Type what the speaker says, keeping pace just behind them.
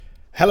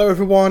Hello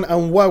everyone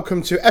and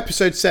welcome to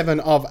episode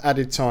 7 of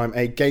Added Time,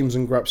 a Games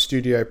and Grub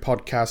Studio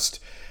podcast.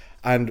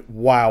 And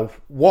wow,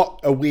 what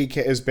a week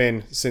it has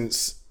been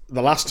since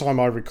the last time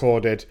I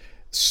recorded.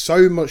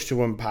 So much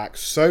to unpack,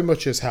 so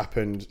much has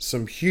happened,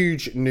 some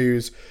huge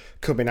news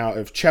coming out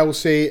of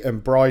Chelsea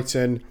and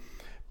Brighton,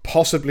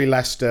 possibly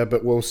Leicester,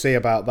 but we'll see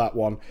about that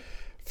one.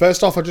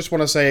 First off, I just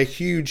want to say a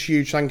huge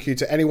thank you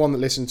to anyone that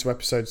listened to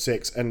episode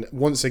 6, and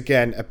once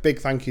again, a big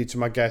thank you to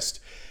my guest,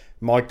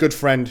 my good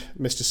friend,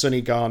 Mr.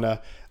 Sonny Garner.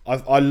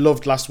 I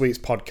loved last week's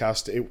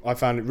podcast. I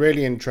found it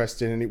really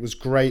interesting, and it was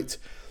great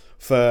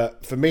for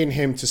me and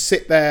him to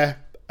sit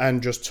there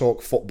and just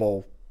talk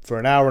football for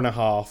an hour and a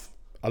half.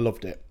 I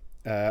loved it.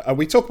 And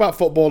we talk about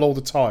football all the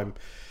time,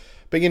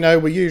 but you know,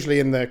 we're usually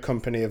in the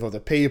company of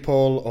other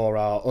people, or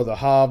our other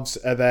halves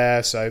are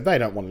there, so they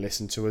don't want to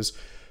listen to us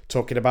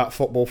talking about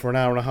football for an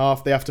hour and a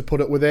half. They have to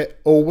put up with it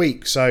all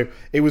week. So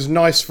it was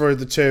nice for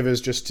the two of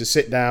us just to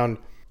sit down,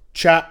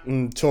 chat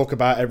and talk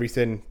about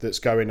everything that's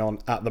going on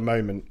at the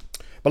moment.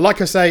 But like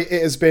I say,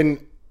 it has been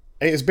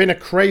a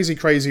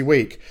crazy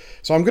week.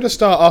 So I'm going to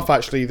start off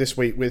actually this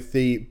week with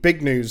the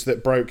big news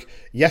that broke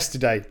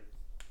yesterday,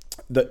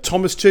 that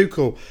Thomas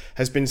Tuchel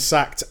has been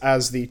sacked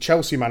as the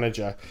Chelsea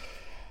manager.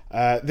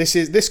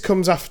 This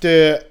comes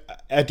after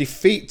a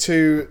defeat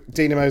to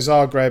Dinamo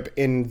Zagreb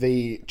in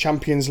the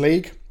Champions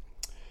League.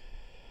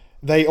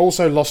 They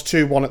also lost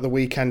 2-1 at the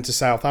weekend to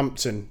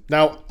Southampton.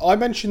 Now, I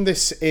mentioned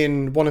this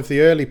in one of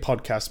the early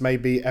podcasts,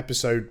 maybe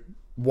episode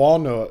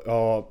 1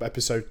 or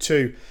episode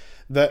 2,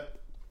 that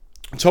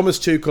Thomas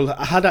Tuchel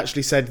had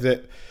actually said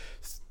that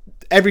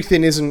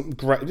everything isn't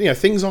great. You know,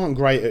 things aren't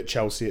great at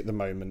Chelsea at the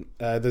moment.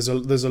 There's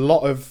a lot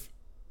of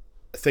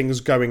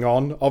things going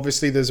on.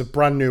 Obviously, there's a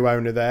brand new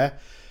owner there,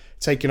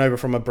 taking over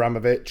from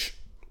Abramovich,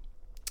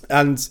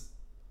 and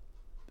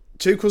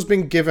Tuchel's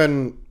been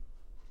given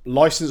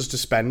license to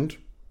spend,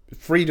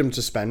 freedom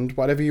to spend,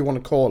 whatever you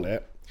want to call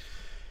it.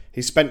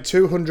 He spent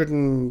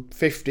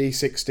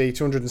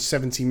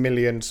 270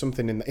 million,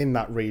 something in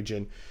that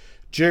region,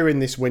 during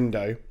this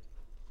window.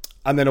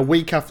 And then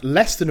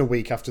less than a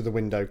week after the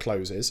window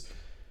closes,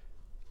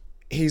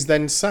 he's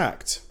then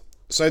sacked.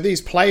 So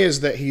these players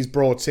that he's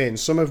brought in,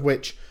 some of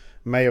which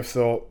may have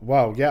thought,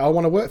 well, yeah, I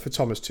want to work for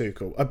Thomas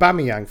Tuchel.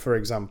 Aubameyang, for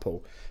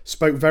example,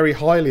 spoke very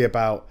highly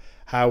about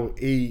how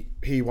he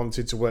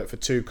wanted to work for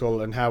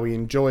Tuchel and how he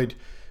enjoyed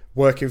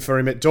working for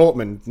him at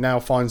Dortmund. Now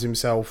finds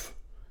himself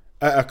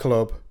at a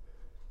club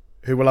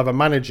who will have a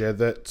manager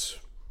that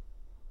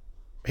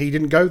he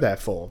didn't go there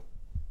for.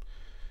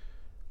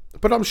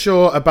 But I'm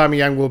sure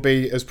Aubameyang will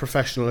be as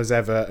professional as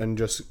ever and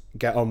just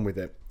get on with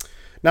it.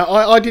 Now,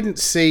 I didn't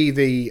see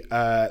the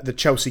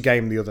Chelsea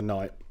game the other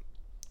night,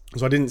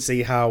 so I didn't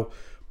see how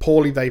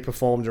poorly they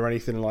performed or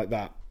anything like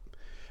that.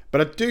 But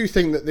I do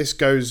think that this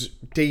goes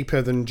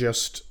deeper than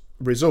just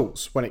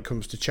results when it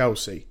comes to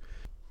Chelsea.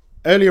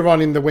 Earlier on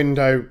in the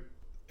window,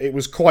 it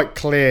was quite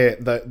clear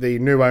that the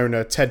new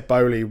owner, Ted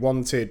Boehly,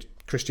 wanted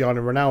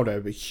Cristiano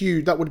Ronaldo.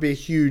 That would be a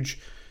huge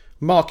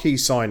marquee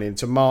signing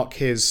to mark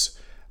his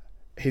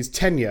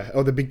tenure,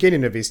 or the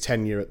beginning of his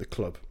tenure at the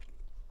club.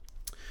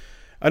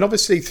 And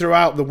obviously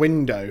throughout the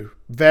window,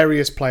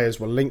 various players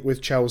were linked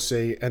with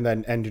Chelsea and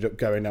then ended up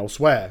going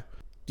elsewhere.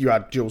 You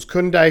had Jules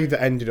Koundé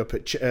that ended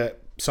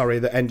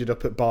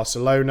up at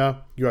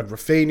Barcelona. You had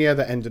Rafinha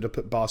that ended up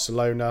at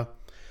Barcelona.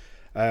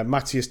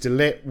 Matthias de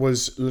Ligt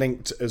was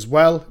linked as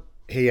well.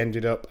 He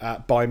ended up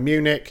at Bayern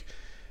Munich.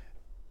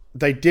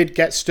 They did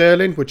get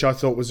Sterling, which I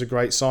thought was a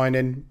great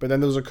signing. But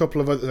then there was a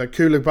couple of others,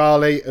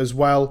 Koulibaly as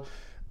well.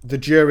 The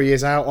jury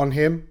is out on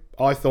him.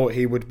 I thought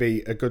he would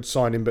be a good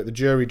signing, but the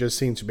jury does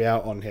seem to be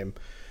out on him.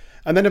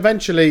 And then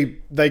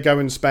eventually they go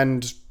and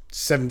spend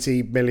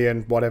 70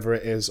 million, whatever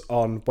it is,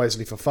 on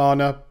Wesley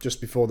Fofana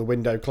just before the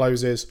window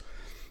closes.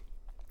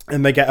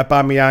 And they get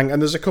Aubameyang,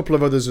 and there's a couple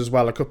of others as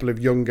well, a couple of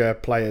younger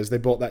players. They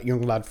bought that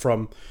young lad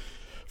from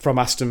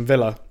Aston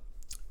Villa.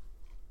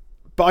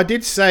 But I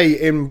did say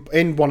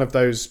in one of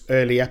those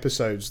early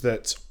episodes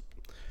that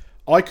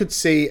I could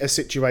see a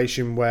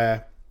situation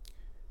where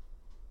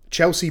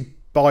Chelsea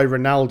buy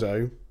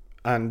Ronaldo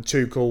and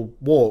Tuchel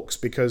walks,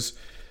 because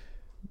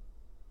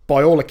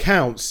by all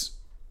accounts,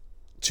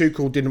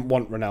 Tuchel didn't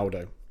want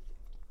Ronaldo.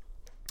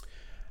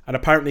 And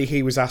apparently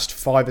he was asked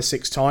 5 or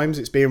 6 times.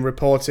 It's being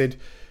reported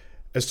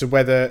as to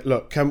whether,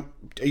 look, are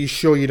you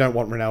sure you don't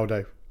want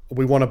Ronaldo?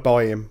 We want to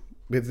buy him.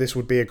 This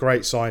would be a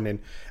great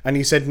signing. And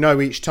he said no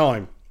each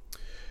time.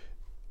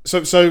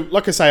 So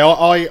like I say,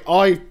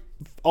 I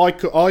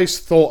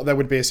thought there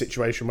would be a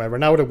situation where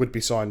Ronaldo would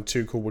be signed,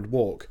 Tuchel would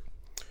walk.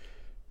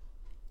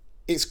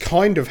 It's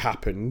kind of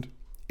happened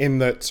in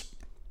that,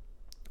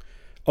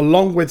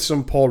 along with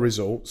some poor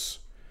results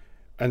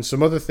and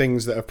some other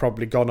things that have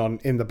probably gone on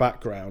in the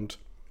background,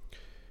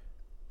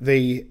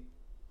 the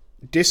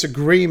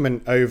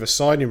disagreement over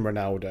signing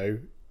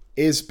Ronaldo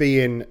is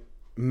being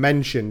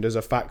mentioned as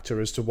a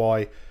factor as to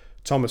why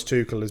Thomas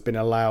Tuchel has been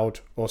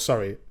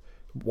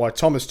why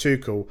Thomas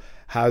Tuchel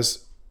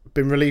has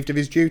been relieved of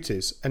his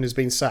duties and has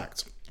been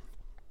sacked.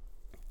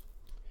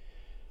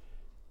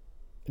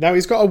 Now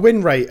he's got a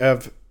win rate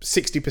of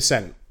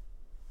 60%.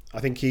 I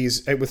think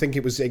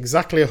it was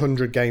exactly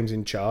 100 games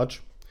in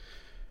charge.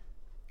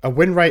 A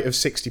win rate of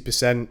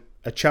 60%,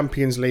 a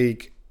Champions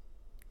League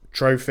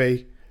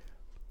trophy,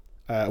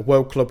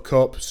 World Club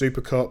Cup,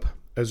 Super Cup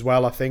as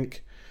well, I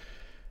think.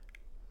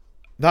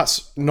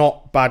 That's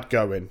not bad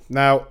going.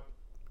 Now,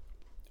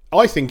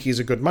 I think he's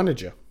a good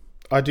manager.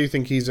 I do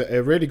think he's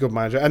a really good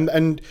manager.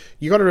 And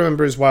you got to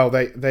remember as well,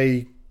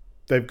 they've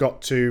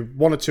got to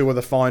one or two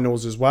other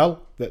finals as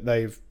well that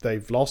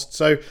they've lost.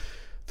 So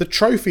the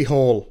trophy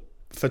haul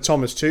for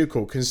Thomas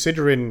Tuchel,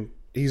 considering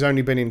he's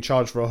only been in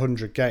charge for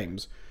 100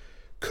 games,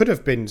 could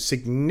have been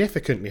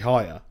significantly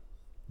higher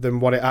than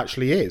what it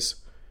actually is.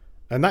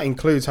 And that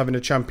includes having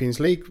a Champions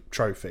League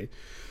trophy.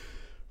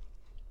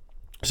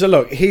 So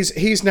look,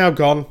 he's now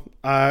gone.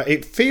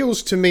 It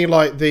feels to me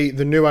like the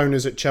new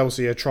owners at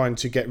Chelsea are trying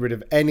to get rid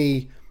of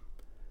any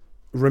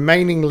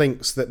remaining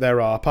links that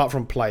there are, apart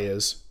from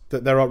players,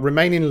 that there are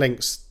remaining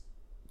links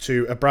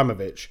to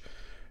Abramovich.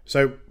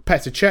 So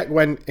Petr Cech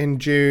went in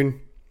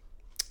June.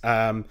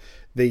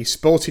 The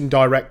sporting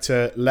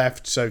director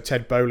left, so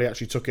Ted Bowley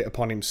actually took it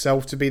upon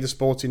himself to be the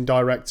sporting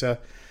director.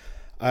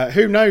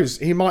 Who knows?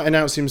 He might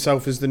announce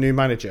himself as the new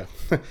manager.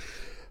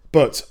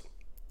 But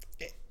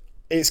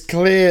it's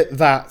clear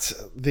that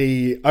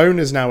the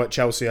owners now at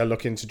Chelsea are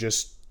looking to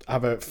just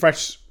have a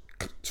fresh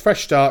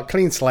start,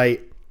 clean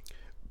slate,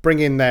 bring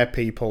in their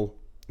people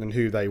and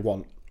who they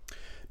want.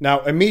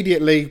 Now,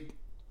 immediately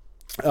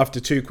after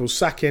Tuchel's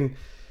sacking,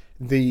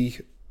 the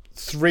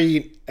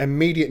three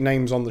immediate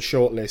names on the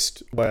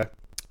shortlist were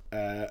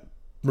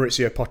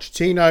Mauricio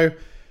Pochettino,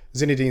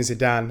 Zinedine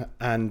Zidane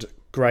and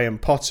Graham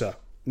Potter.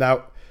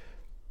 Now,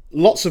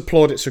 lots of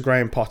plaudits for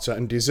Graham Potter,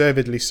 and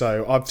deservedly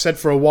so. I've said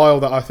for a while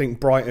that I think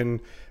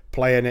Brighton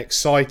play an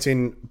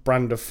exciting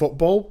brand of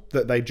football,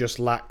 that they just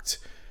lacked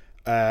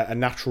a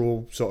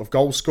natural sort of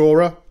goal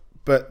scorer.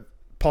 But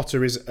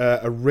Potter is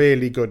a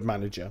really good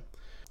manager.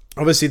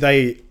 Obviously,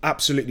 they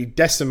absolutely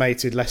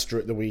decimated Leicester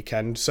at the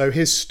weekend, so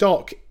his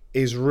stock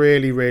is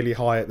really, really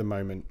high at the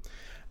moment.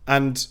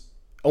 And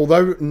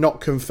although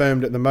not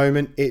confirmed at the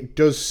moment, it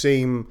does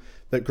seem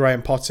that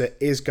Graham Potter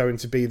is going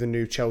to be the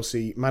new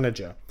Chelsea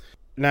manager.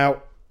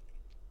 Now,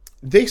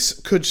 this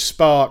could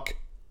spark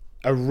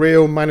a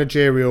real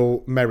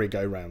managerial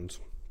merry-go-round.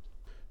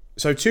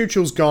 So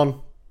Tuchel's gone.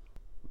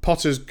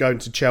 Potter's going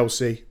to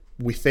Chelsea,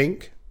 we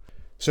think.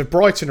 So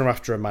Brighton are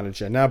after a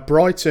manager. Now,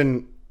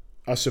 Brighton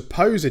are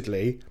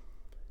supposedly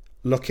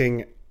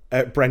looking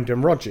at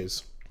Brendan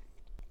Rodgers.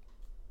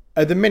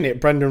 At the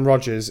minute, Brendan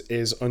Rodgers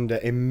is under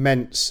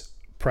immense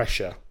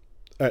pressure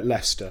at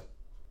Leicester,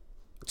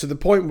 to the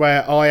point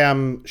where I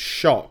am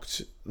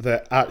shocked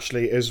that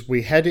actually, as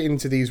we head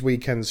into these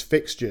weekend's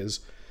fixtures,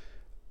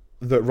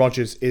 that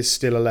Rodgers is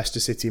still a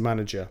Leicester City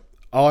manager.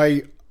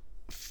 I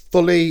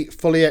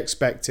fully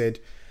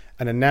expected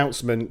an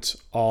announcement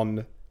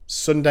on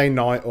Sunday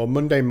night or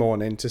Monday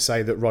morning to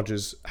say that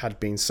Rodgers had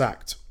been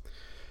sacked,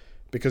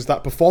 because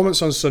that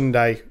performance on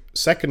Sunday,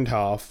 second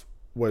half,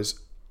 was,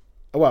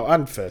 well,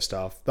 and first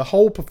half, the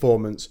whole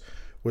performance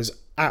was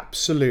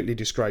absolutely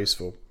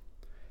disgraceful.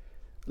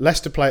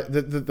 Leicester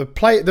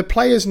the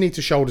players need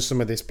to shoulder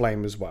some of this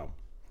blame as well.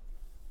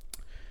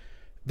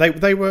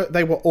 They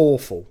were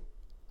awful,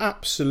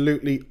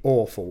 absolutely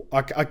awful.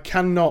 I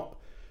cannot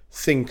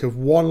think of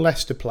one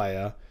Leicester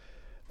player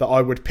that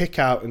I would pick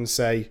out and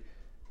say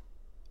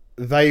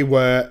they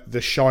were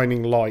the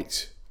shining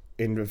light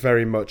in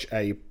very much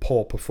a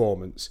poor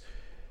performance.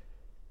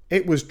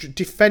 It was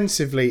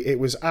defensively, it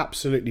was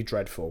absolutely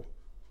dreadful.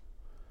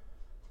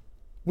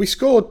 We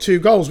scored 2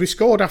 goals. We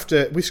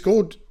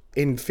scored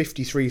in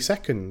 53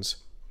 seconds.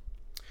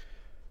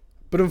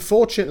 But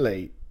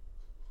unfortunately,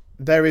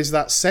 there is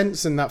that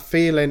sense and that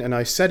feeling, and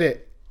I said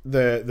it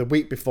the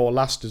week before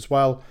last as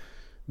well,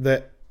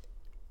 that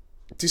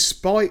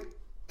despite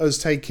us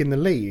taking the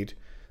lead,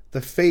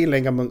 the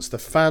feeling amongst the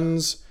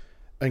fans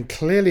and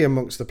clearly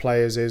amongst the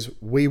players is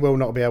we will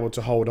not be able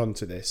to hold on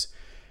to this.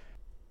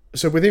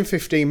 So within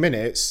 15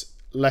 minutes,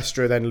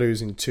 Leicester are then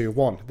losing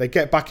 2-1. They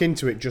get back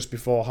into it just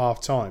before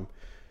half-time.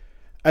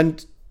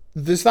 And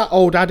there's that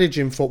old adage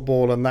in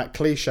football and that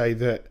cliche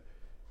that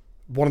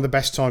one of the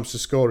best times to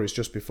score is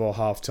just before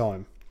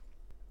half-time.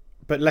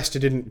 But Leicester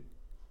didn't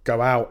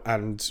go out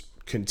and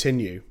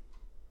continue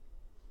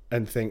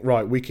and think,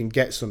 right, we can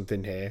get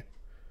something here.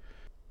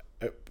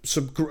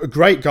 Some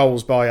great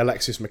goals by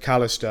Alexis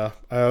McAllister.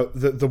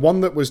 The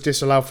one that was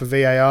disallowed for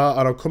VAR,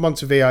 and I'll come on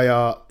to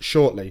VAR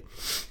shortly.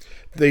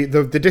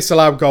 The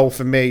disallowed goal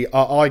for me,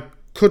 I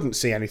couldn't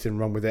see anything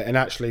wrong with it. And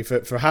actually,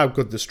 for how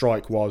good the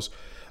strike was,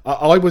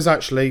 I was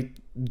actually,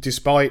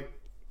 despite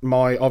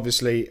my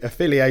obviously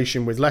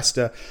affiliation with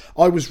Leicester,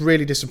 I was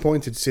really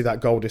disappointed to see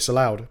that goal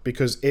disallowed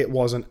because it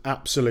was an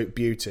absolute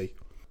beauty.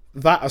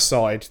 That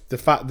aside, the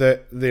fact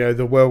that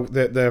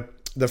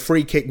the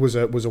free kick was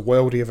a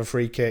worldie of a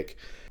free kick,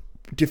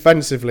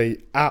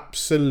 defensively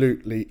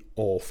absolutely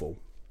awful.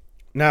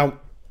 Now,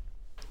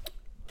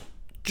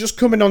 just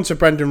coming on to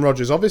Brendan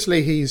Rodgers,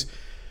 obviously he's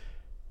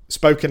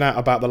spoken out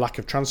about the lack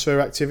of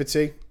transfer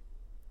activity.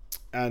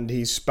 and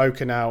he's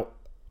spoken out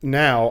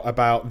now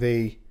about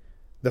the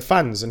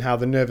fans and how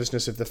the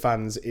nervousness of the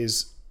fans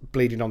is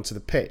bleeding onto the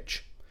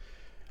pitch.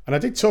 And I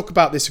did talk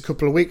about this a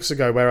couple of weeks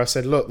ago where I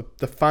said, look,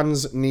 the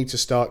fans need to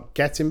start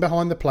getting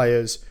behind the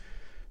players,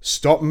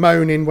 stop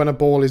moaning when a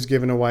ball is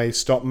given away,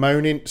 stop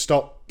moaning,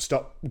 stop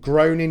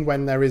groaning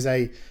when there is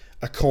a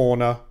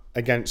corner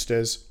against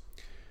us,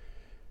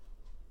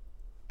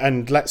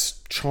 and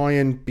let's try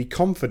and be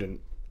confident.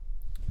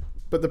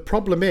 But the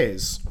problem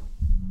is,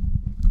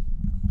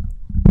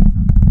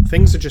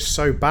 things are just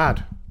so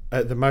bad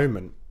at the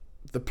moment.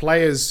 The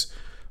players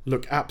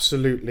look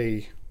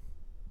absolutely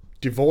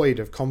devoid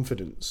of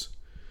confidence,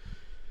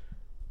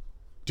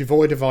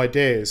 devoid of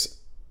ideas.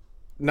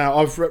 Now,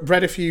 I've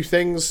read a few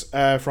things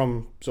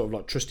from sort of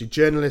like trusted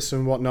journalists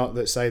and whatnot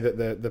that say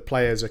that the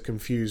players are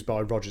confused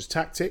by Rodgers'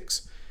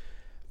 tactics.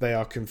 They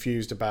are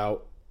confused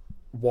about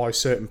why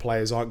certain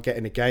players aren't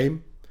getting a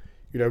game.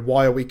 You know,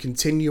 why are we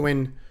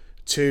continuing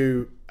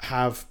to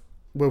have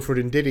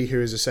Wilfred Ndidi,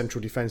 who is a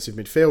central defensive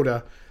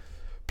midfielder,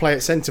 play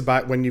at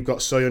centre-back when you've got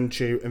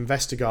Soyuncu and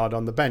Vestergaard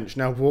on the bench?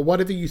 Now,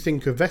 whatever you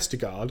think of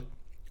Vestergaard,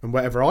 and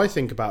whatever I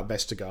think about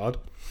Vestergaard,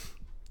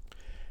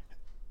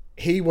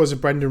 he was a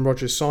Brendan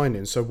Rodgers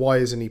signing, so why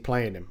isn't he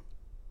playing him?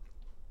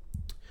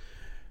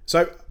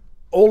 So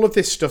all of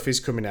this stuff is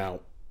coming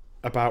out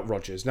about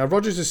Rodgers. Now,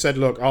 Rodgers has said,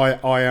 look,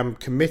 I am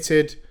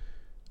committed.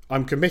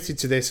 I'm committed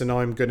to this, and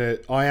I am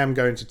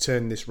going to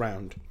turn this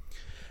round.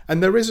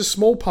 And there is a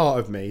small part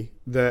of me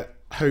that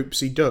hopes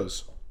he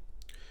does,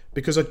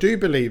 because I do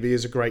believe he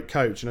is a great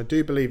coach and I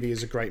do believe he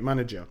is a great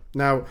manager.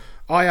 Now,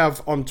 I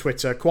have on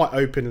Twitter quite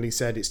openly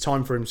said it's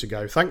time for him to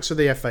go. Thanks for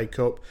the FA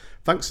Cup,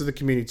 thanks for the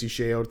Community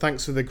Shield,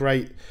 thanks for the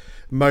great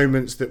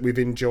moments that we've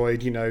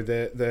enjoyed. You know,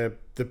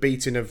 the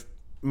beating of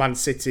Man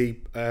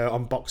City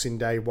on Boxing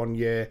Day one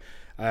year.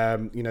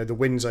 You know, the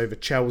wins over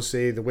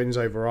Chelsea, the wins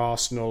over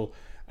Arsenal.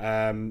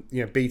 You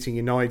know, beating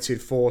United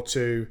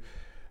 4-2.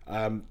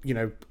 You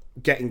know,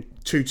 getting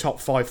 2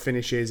 top 5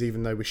 finishes,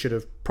 even though we should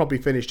have probably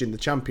finished in the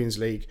Champions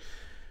League.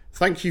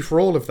 Thank you for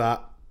all of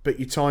that, but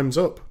your time's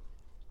up.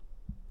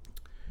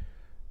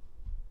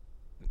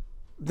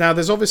 Now,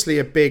 there's obviously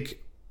a big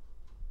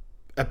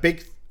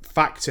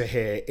factor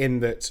here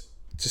in that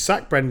to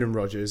sack Brendan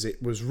Rodgers,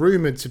 it was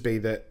rumoured to be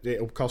that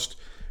it'll cost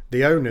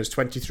the owners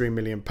 £23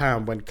 million,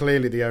 when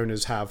clearly the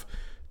owners have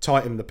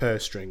tightened the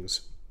purse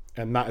strings,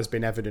 and that has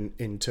been evident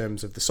in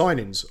terms of the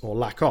signings or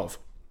lack of.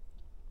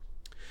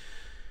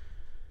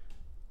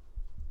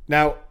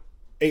 Now,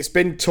 it's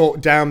been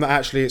talked down that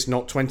actually it's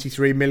not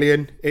 23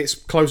 million, it's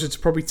closer to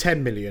probably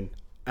 10 million.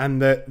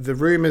 And the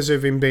rumours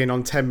of him being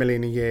on 10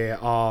 million a year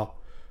are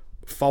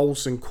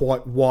false and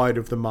quite wide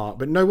of the mark.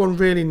 But no one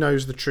really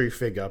knows the true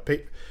figure.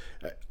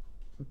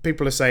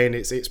 People are saying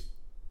it's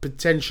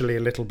potentially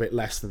a little bit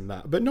less than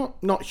that, but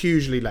not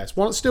hugely less.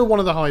 Still one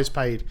of the highest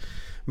paid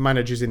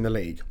managers in the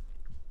league.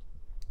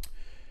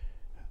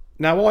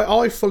 Now,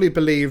 I fully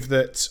believe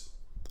that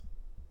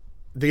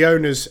the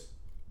owners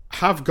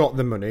have got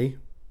the money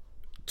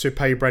to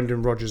pay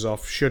Brendan Rodgers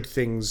off should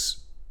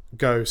things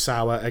go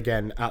sour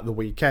again at the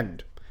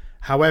weekend.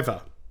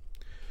 However,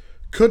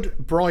 could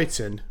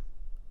Brighton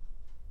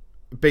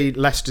be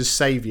Leicester's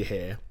saviour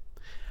here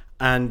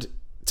and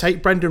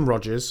take Brendan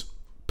Rodgers,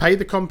 pay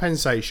the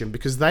compensation,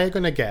 because they're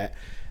going to get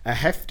a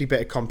hefty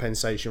bit of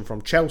compensation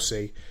from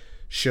Chelsea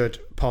should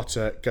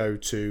Potter go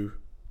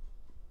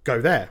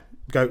there.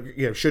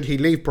 Should he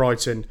leave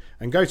Brighton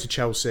and go to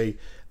Chelsea,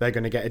 they're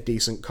going to get a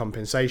decent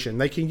compensation.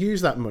 They can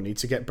use that money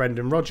to get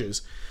Brendan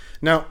Rodgers.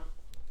 Now,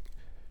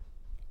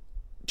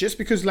 just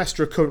because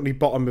Leicester are currently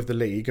bottom of the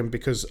league and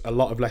because a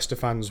lot of Leicester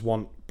fans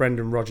want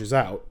Brendan Rodgers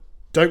out,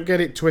 don't get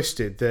it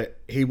twisted that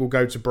he will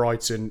go to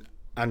Brighton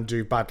and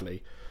do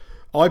badly.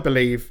 I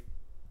believe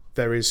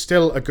there is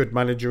still a good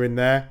manager in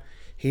there.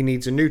 He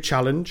needs a new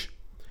challenge,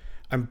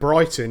 and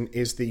Brighton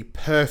is the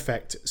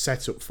perfect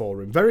setup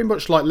for him. Very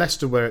much like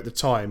Leicester were at the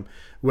time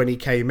when he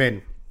came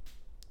in.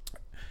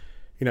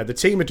 You know, the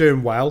team are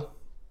doing well,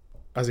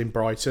 as in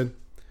Brighton.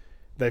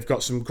 They've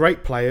got some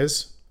great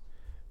players.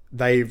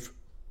 They've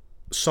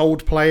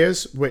sold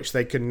players, which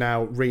they can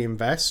now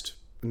reinvest,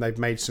 and they've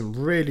made some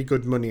really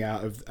good money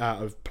out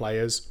of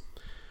players.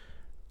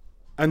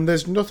 And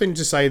there's nothing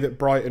to say that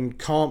Brighton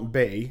can't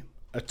be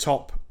a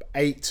top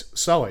 8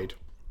 side.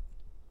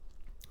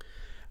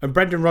 And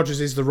Brendan Rodgers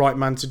is the right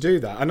man to do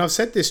that. And I've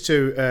said this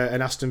to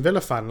an Aston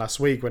Villa fan last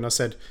week when I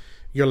said,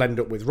 you'll end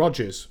up with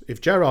Rodgers.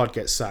 If Gerrard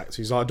gets sacked,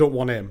 he's like, I don't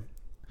want him.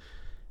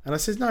 And I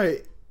said, no,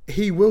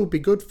 he will be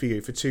good for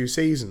you for 2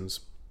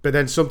 seasons. But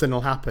then something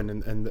will happen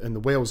and the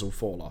wheels will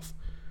fall off.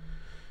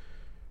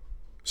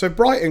 So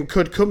Brighton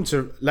could come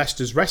to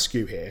Leicester's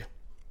rescue here.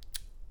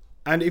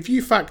 And if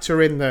you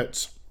factor in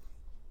that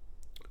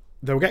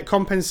they'll get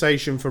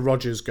compensation for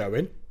Rodgers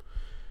going,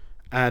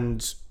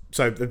 and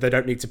so they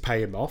don't need to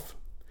pay him off.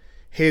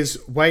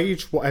 His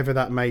wage, whatever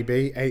that may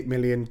be, 8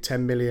 million,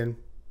 10 million,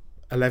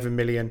 11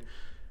 million,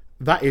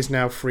 that is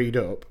now freed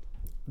up.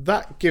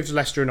 That gives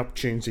Leicester an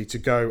opportunity to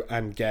go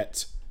and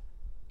get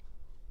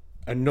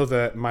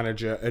another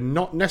manager and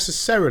not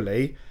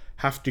necessarily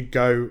have to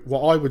go,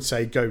 what I would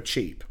say, go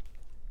cheap.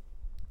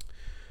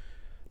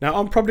 Now,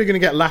 I'm probably going to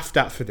get laughed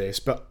at for this,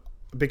 but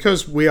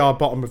because we are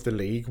bottom of the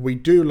league, we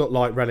do look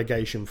like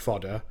relegation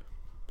fodder.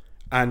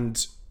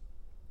 And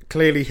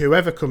clearly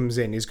whoever comes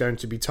in is going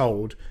to be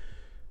told,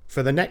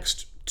 for the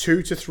next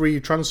 2 to 3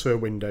 transfer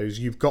windows,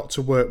 you've got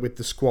to work with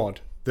the squad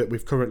that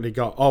we've currently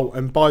got. Oh,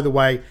 and by the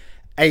way,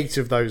 8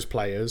 of those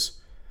players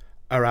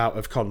are out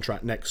of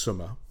contract next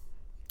summer,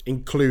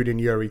 including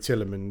Yuri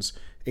Tillemans,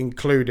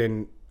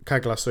 including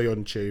Kagla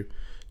Soyuncu.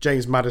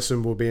 James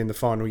Maddison will be in the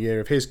final year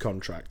of his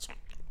contract.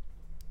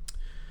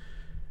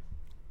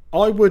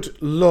 I would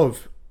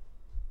love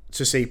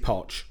to see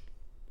Poch.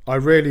 I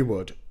really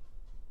would.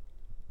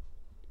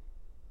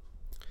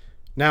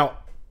 Now,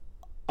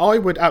 I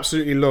would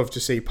absolutely love to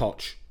see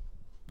Poch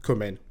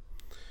come in.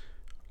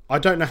 I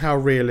don't know how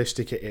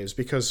realistic it is,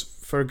 because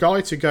for a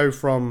guy to go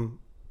from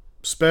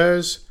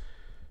Spurs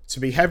to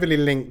be heavily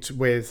linked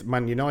with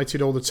Man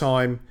United all the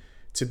time,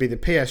 to be the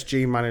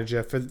PSG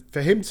manager,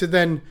 for him to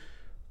then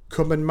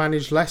come and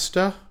manage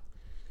Leicester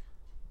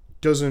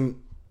doesn't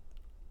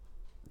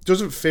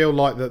feel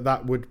like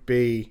that would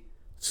be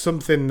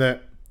something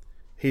that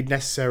he'd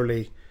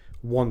necessarily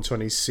want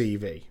on his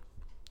CV.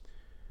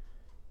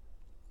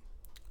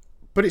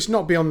 But it's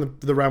not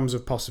beyond the realms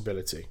of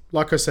possibility.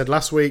 Like I said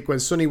last week when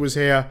Sonny was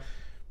here,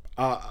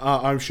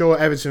 I'm sure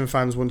Everton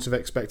fans wouldn't have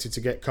expected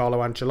to get Carlo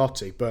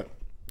Ancelotti, but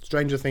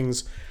stranger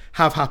things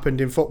have happened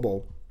in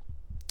football.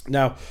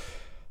 Now,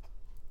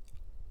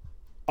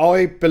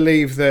 I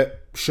believe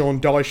that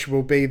Sean Dyche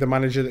will be the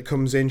manager that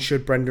comes in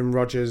should Brendan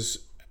Rodgers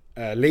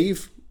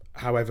leave,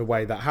 however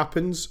way that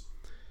happens.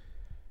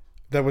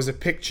 There was a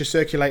picture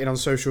circulating on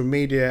social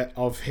media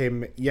of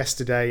him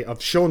yesterday, of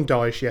Sean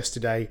Dyche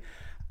yesterday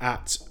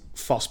at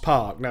Foss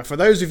Park. Now, for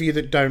those of you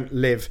that don't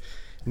live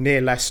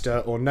near Leicester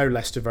or know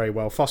Leicester very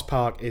well, Foss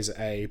Park is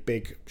a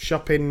big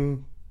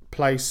shopping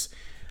place,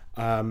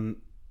 not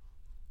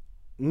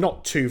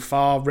too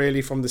far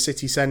really from the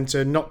city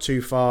centre, not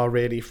too far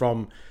really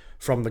from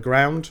the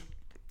ground,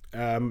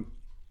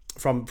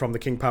 from the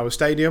King Power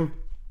Stadium.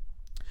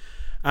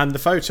 And the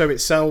photo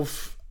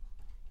itself,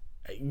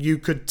 you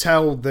could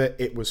tell that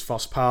it was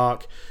Foss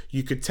Park.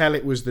 You could tell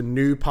it was the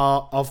new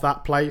part of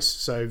that place.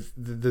 So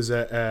there's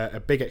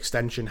a big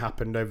extension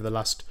happened over the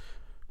last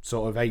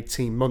sort of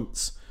 18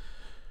 months.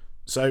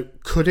 So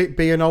could it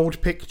be an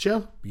old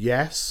picture?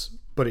 Yes,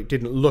 but it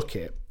didn't look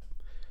it.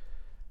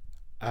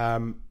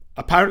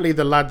 Apparently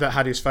the lad that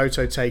had his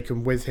photo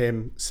taken with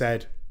him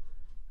said,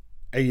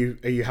 are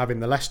you having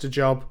the Leicester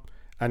job?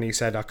 And he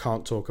said, I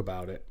can't talk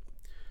about it.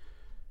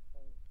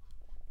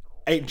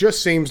 It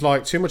just seems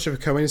like too much of a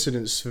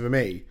coincidence for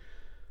me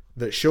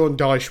that Sean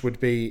Dyche would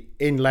be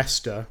in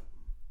Leicester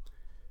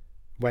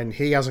when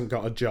he hasn't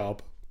got a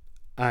job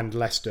and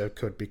Leicester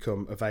could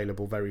become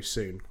available very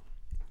soon.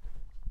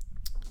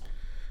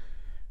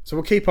 So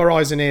we'll keep our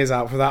eyes and ears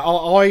out for that.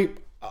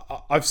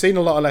 I've seen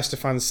a lot of Leicester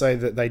fans say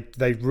that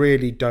they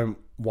really don't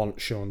want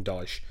Sean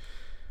Dyche.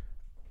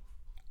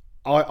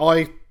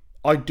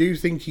 I do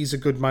think he's a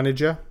good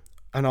manager,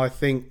 and I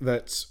think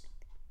that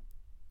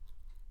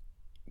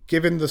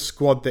given the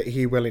squad that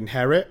he will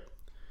inherit,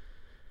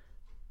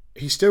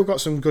 he's still got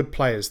some good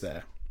players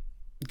there.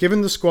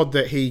 Given the squad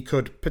that he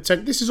could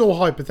potentially... This is all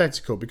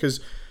hypothetical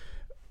because,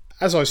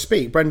 as I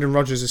speak, Brendan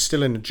Rodgers is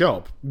still in a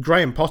job.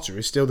 Graham Potter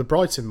is still the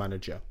Brighton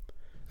manager.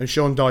 And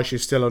Sean Dyche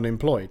is still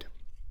unemployed.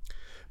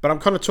 But I'm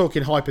kind of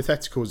talking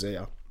hypotheticals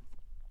here.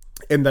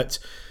 In that,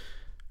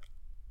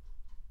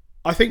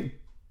 I think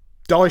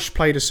Dyche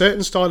played a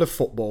certain style of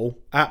football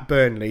at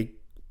Burnley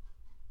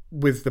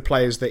with the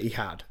players that he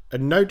had.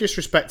 And no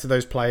disrespect to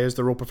those players,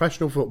 they're all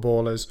professional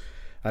footballers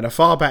and are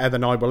far better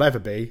than I will ever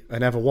be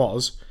and ever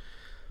was.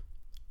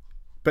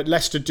 But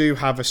Leicester do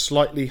have a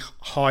slightly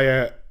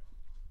higher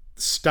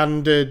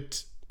standard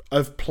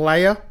of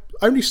player,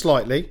 only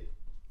slightly,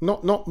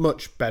 not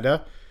much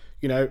better.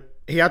 You know,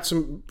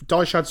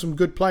 Dyche had some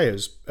good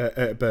players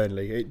at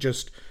Burnley. It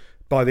just,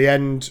 by the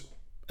end,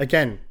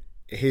 again,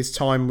 his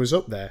time was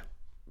up there.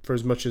 For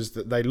as much as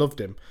that they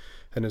loved him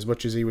and as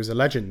much as he was a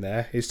legend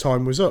there, his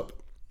time was up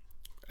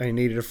and he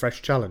needed a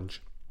fresh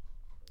challenge.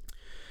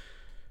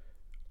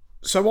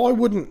 So I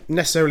wouldn't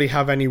necessarily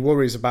have any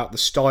worries about the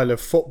style of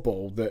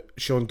football that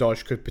Sean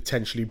Dyche could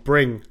potentially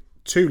bring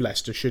to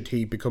Leicester should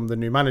he become the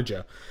new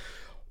manager.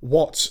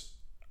 What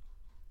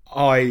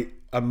I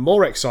am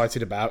more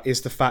excited about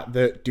is the fact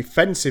that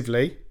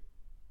defensively,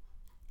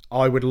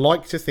 I would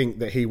like to think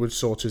that he would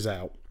sort us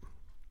out.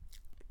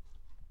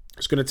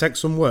 It's going to take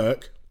some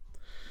work,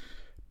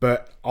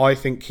 but I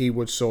think he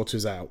would sort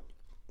us out.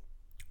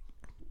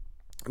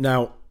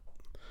 Now,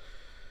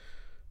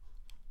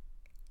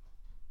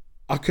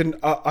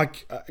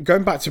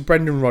 going back to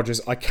Brendan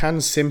Rodgers, I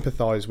can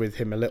sympathise with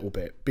him a little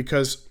bit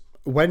because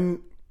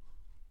when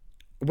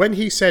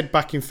he said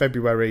back in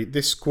February,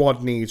 this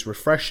squad needs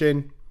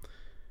refreshing,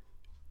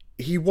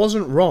 he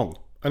wasn't wrong.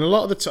 And a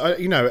lot of the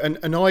time, you know,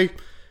 and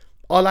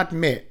I'll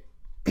admit,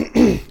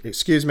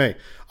 excuse me,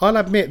 I'll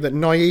admit that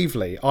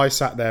naively I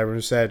sat there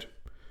and said,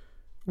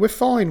 we're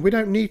fine. We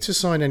don't need to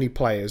sign any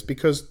players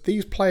because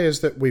these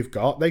players that we've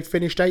got, they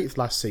finished 8th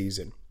last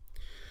season.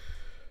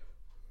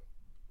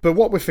 But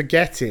what we're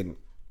forgetting,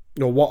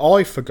 or what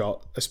I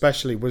forgot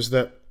especially, was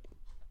that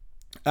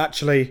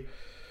actually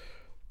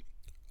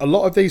a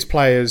lot of these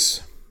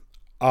players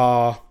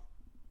are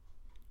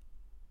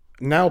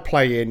now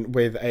playing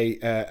with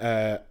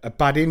a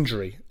bad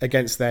injury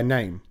against their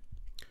name.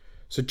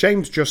 So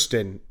James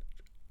Justin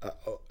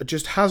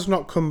just has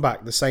not come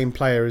back the same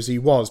player as he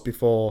was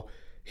before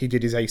he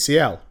did his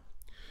ACL.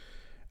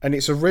 And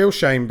it's a real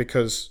shame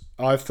because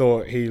I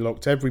thought he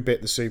looked every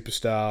bit the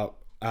superstar,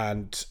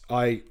 and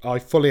I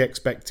fully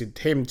expected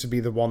him to be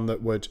the one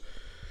that would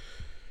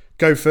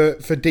go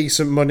for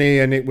decent money,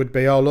 and it would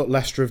be, oh look,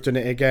 Leicester have done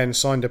it again,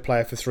 signed a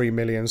player for 3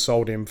 million,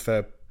 sold him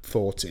for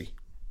 40.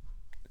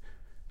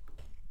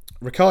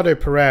 Ricardo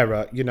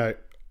Pereira,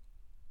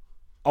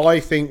 I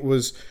think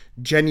was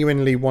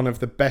genuinely one of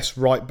the best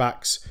right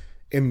backs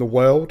in the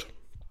world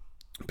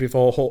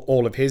before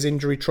all of his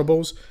injury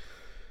troubles.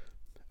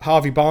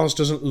 Harvey Barnes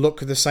doesn't look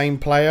the same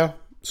player.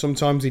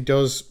 Sometimes he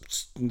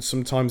does,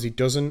 sometimes he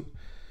doesn't.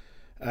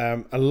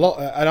 And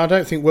I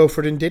don't think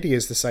Wilfred Ndidi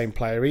is the same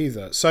player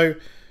either. So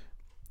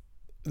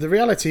the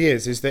reality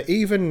is that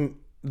even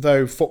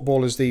though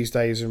footballers these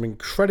days are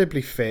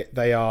incredibly fit,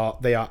 they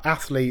are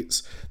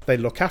athletes, they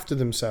look after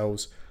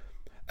themselves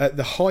at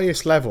the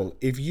highest level.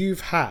 If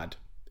you've had,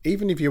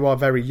 even if you are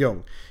very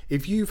young,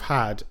 if you've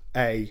had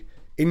a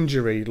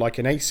injury like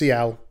an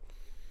ACL,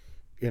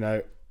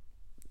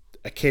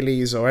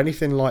 Achilles or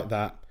anything like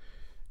that,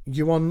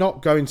 you are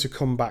not going to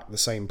come back the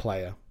same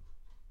player.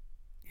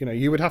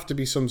 You would have to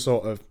be some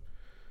sort of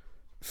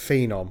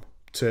phenom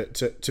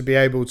to be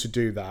able to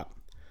do that.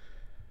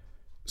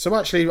 So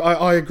actually,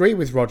 I agree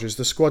with Rodgers.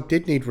 The squad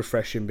did need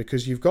refreshing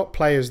because you've got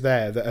players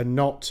there that are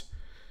not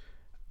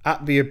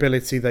at the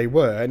ability they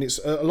were, and it's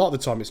a lot of the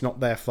time it's not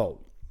their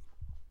fault.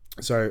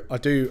 So I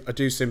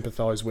do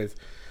sympathise with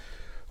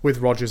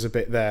Rodgers a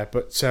bit there.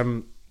 But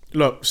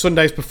look,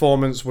 Sunday's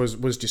performance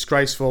was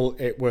disgraceful.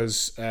 It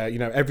was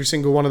every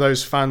single one of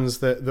those fans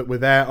that were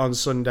there on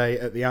Sunday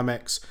at the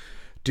Amex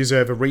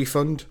deserve a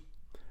refund,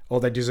 or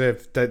they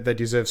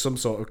deserve some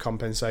sort of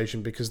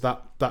compensation because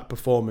that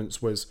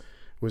performance was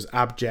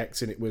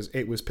abject and it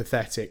was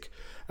pathetic.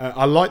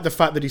 I like the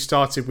fact that he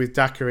started with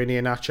Daka and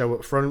Iheanacho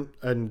up front,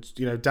 and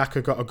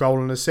Daka got a goal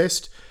and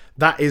assist.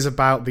 That is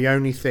about the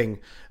only thing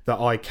that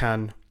I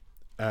can.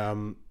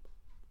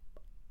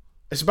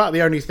 It's about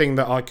the only thing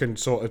that I can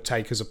sort of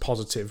take as a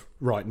positive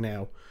right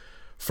now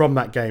from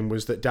that game,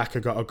 was that Daka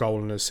got a goal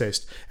and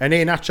assist, and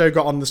Iheanacho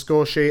got on the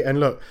score sheet. And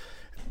look,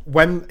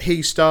 when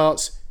he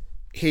starts,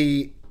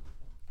 he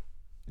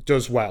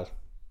does well.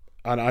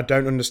 And I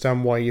don't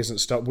understand why he isn't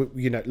start.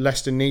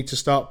 Leicester need to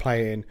start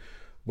playing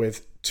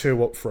with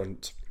 2 up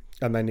front,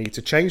 and they need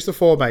to change the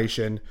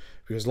formation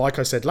because, like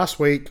I said last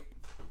week,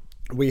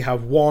 we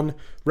have one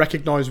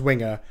recognised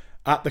winger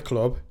at the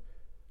club,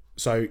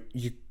 so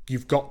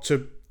you've got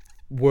to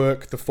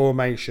work the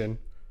formation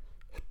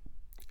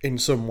in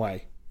some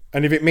way.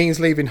 And if it means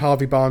leaving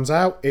Harvey Barnes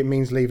out, it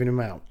means leaving him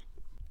out.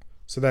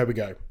 So there we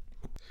go.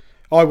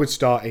 I would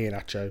start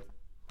Iheanacho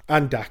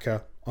and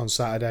Daka on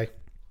Saturday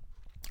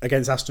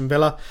against Aston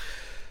Villa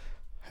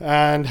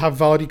and have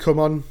Vardy come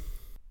on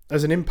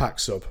as an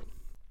impact sub.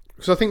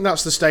 Because I think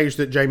that's the stage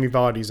that Jamie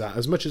Vardy's at.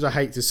 As much as I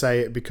hate to say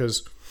it,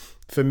 because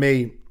for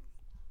me,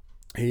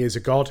 he is a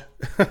god.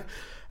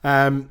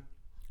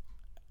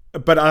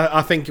 But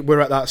I think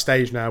we're at that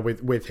stage now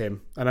with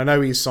him. And I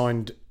know he's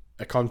signed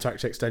a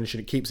contract extension.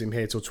 It keeps him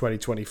here till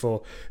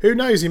 2024. Who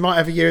knows? He might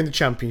have a year in the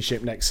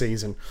Championship next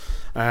season.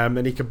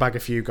 And he could bag a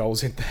few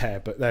goals in there.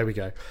 But there we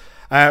go.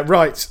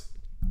 Right.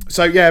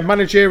 So, yeah,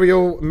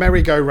 managerial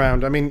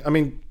merry-go-round. I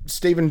mean,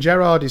 Steven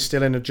Gerrard is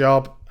still in a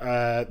job.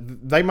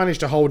 They managed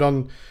to hold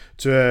on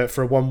for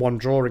a 1-1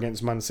 draw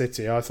against Man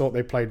City. I thought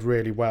they played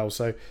really well.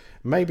 So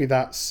maybe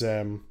that's...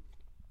 I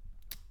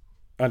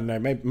don't know.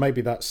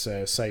 Maybe that's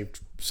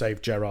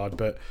saved Gerrard.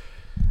 But...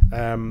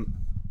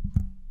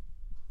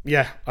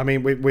 yeah, I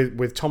mean,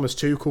 with Thomas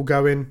Tuchel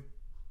going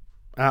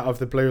out of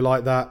the blue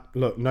like that,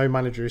 look, no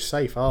manager is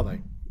safe, are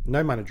they?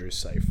 No manager is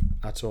safe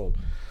at all.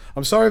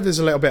 I'm sorry if there's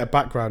a little bit of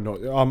background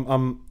noise.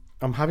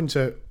 I'm having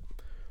to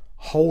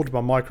hold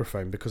my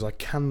microphone because I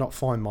cannot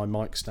find my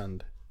mic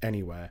stand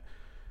anywhere,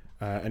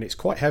 and it's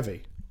quite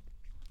heavy,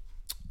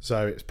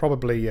 so it's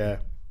probably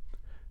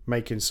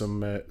making some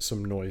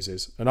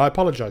noises, and I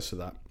apologise for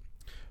that.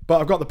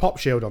 But I've got the pop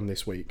shield on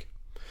this week,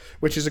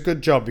 which is a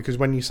good job because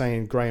when you're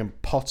saying Graham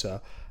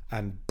Potter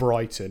and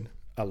Brighton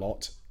a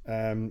lot,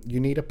 you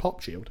need a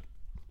pop shield.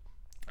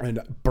 And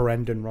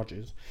Brendan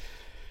Rodgers.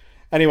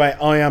 Anyway,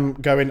 I am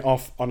going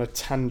off on a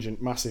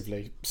tangent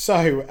massively.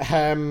 So,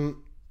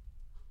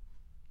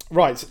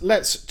 right,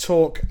 let's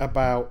talk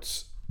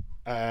about...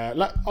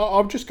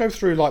 I'll just go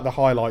through like the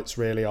highlights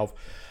really of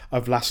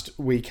last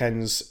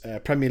weekend's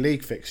Premier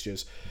League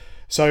fixtures.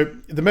 So,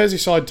 the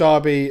Merseyside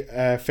derby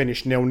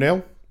finished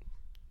 0-0.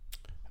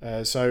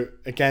 So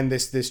again,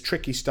 this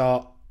tricky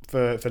start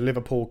for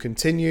Liverpool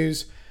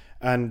continues,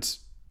 and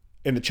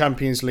in the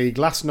Champions League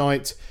last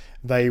night,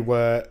 they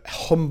were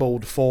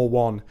humbled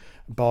 4-1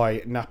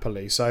 by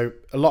Napoli. So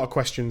a lot of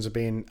questions are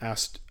being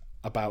asked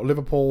about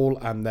Liverpool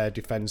and their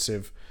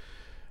defensive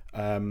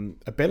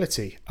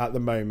ability at the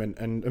moment,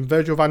 and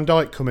Virgil van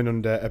Dijk coming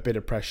under a bit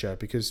of pressure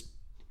because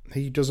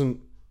he doesn't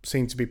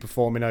seem to be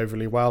performing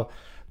overly well.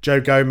 Joe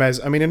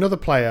Gomez, I mean, another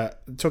player,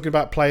 talking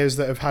about players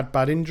that have had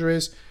bad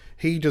injuries,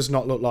 he does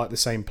not look like the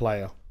same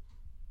player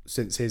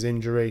since his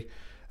injury,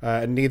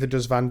 and neither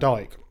does Van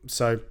Dijk.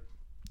 So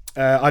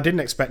I didn't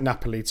expect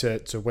Napoli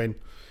to win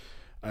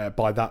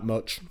by that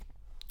much.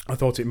 I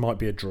thought it might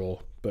be a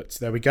draw, but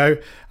there we go.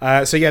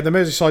 So yeah, the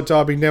Merseyside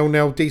derby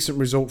 0-0, decent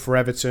result for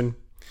Everton.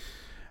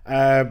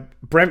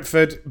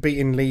 Brentford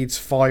beating Leeds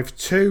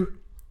 5-2.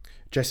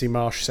 Jesse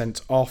Marsch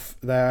sent off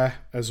there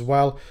as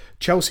well.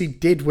 Chelsea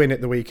did win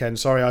at the weekend.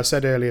 Sorry, I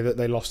said earlier that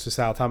they lost to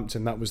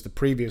Southampton. That was the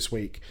previous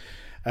week.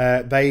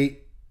 They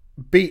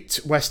beat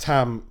West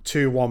Ham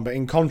 2-1, but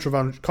in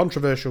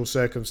controversial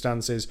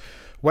circumstances.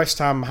 West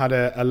Ham had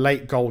a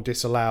late goal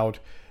disallowed.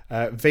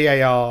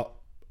 VAR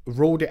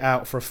ruled it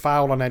out for a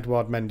foul on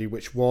Edouard Mendy,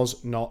 which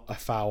was not a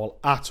foul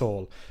at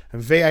all.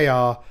 And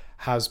VAR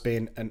has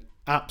been an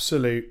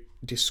absolute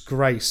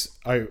disgrace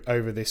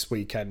over this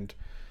weekend.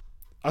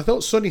 I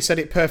thought Sonny said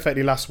it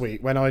perfectly last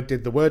week when I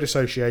did the word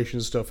association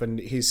stuff, and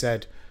he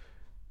said,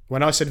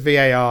 when I said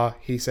VAR,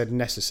 he said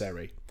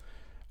necessary.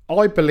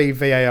 I believe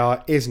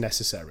VAR is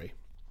necessary.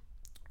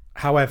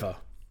 However,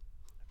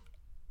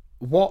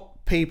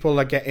 what people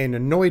are getting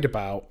annoyed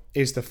about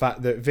is the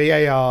fact that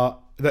VAR,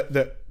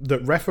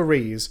 that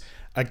referees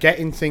are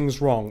getting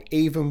things wrong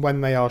even when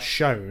they are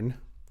shown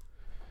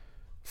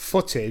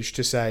footage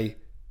to say,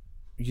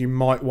 you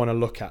might want to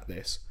look at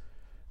this.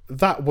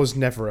 That was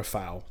never a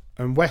foul.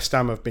 And West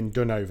Ham have been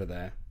done over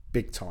there,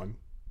 big time.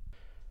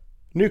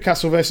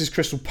 Newcastle versus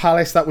Crystal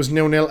Palace, that was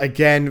 0-0.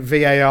 Again,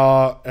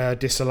 VAR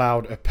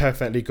disallowed a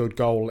perfectly good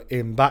goal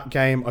in that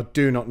game. I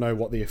do not know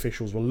what the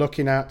officials were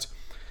looking at.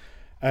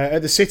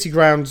 At the City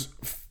Ground,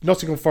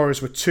 Nottingham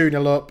Forest were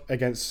 2-0 up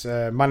against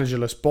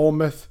managerless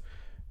Bournemouth.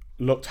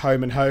 Looked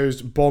home and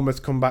hosed.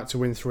 Bournemouth come back to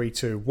win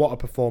 3-2. What a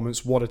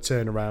performance, what a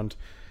turnaround.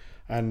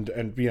 And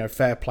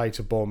fair play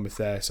to Bournemouth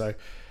there. So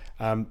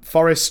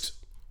Forest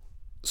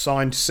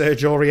signed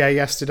Serge Aurier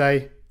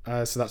yesterday,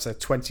 so that's their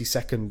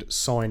 22nd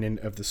signing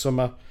of the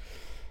summer.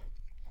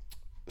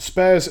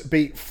 Spurs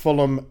beat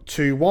Fulham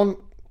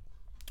 2-1.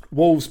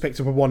 Wolves picked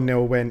up a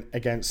 1-0 win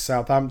against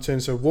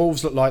Southampton. So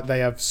Wolves look like they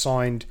have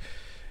signed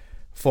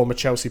former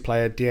Chelsea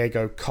player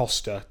Diego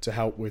Costa to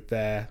help with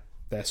their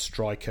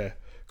striker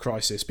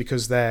crisis,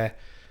 because their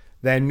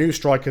new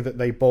striker that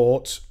they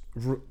bought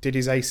did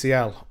his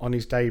ACL on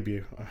his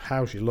debut.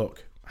 How's your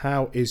look?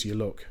 How is your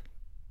look?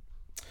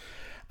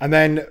 And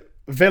then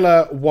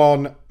Villa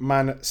 1,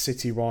 Man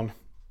City 1.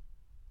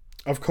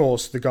 Of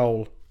course, the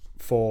goal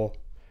for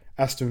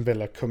Aston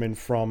Villa coming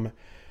from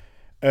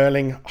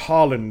Erling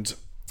Haaland.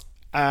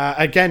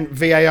 Again,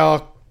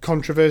 VAR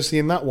controversy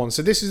in that one.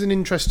 So this is an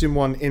interesting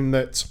one in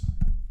that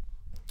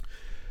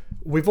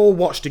we've all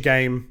watched a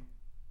game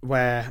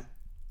where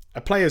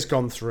a player's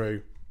gone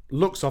through,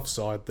 looks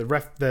offside,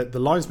 the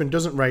linesman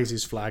doesn't raise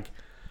his flag,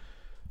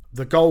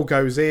 the goal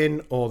goes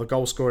in or the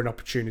goal scoring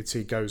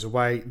opportunity goes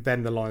away,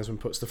 then the linesman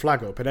puts the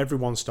flag up and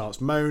everyone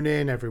starts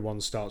moaning, everyone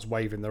starts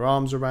waving their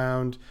arms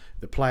around,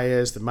 the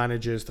players, the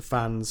managers, the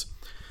fans.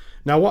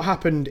 Now what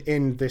happened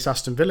in this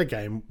Aston Villa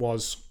game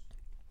was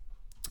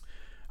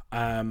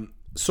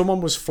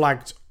someone was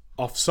flagged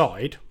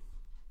offside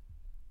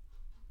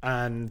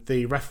and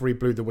the referee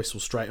blew the whistle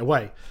straight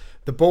away.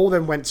 The ball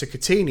then went to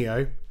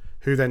Coutinho,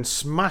 who then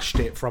smashed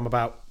it from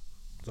about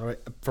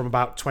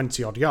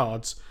 20 odd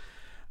yards,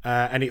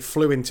 and it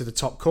flew into the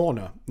top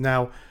corner.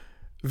 Now,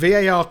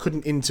 VAR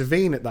couldn't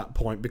intervene at that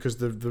point because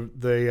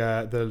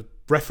the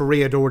referee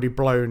had already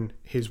blown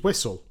his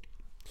whistle.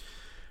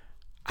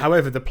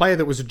 However, the player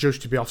that was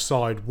adjudged to be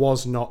offside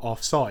was not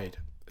offside.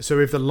 So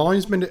if the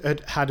linesman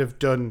had have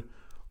done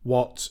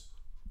what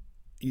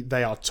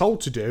they are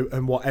told to do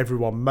and what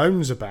everyone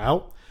moans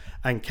about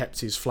and kept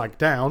his flag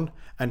down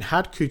and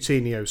had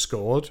Coutinho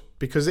scored,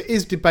 because it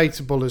is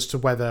debatable as to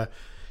whether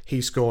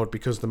he scored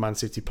because the Man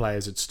City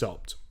players had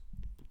stopped.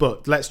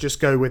 But let's just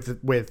go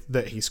with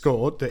that he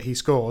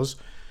scores.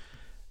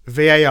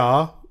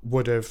 VAR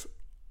would have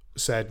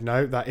said,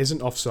 no, that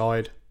isn't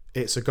offside,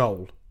 it's a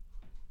goal.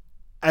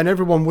 And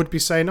everyone would be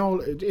saying, oh,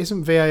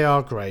 isn't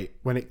VAR great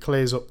when it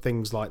clears up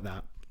things like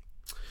that?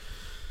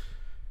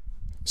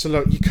 So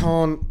look,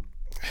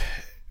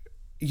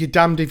 you're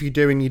damned if you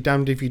do and you're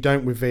damned if you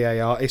don't with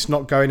VAR. It's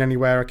not going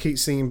anywhere. I keep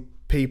seeing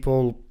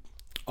people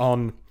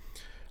on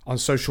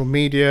social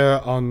media,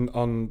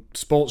 on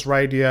sports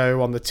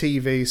radio, on the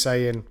TV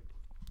saying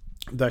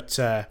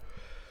that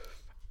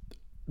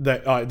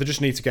they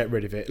just need to get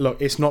rid of it.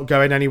 Look, it's not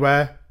going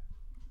anywhere.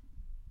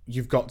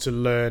 You've got to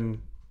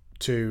learn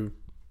to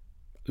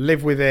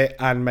live with it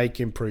and make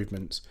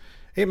improvements.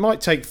 It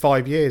might take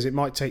 5 years, it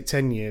might take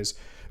 10 years,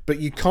 but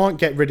you can't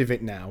get rid of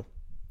it now.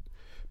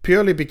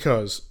 Purely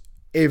because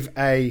if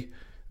a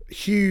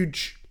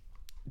huge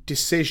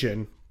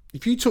decision,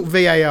 if you took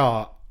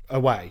VAR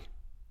away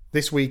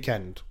this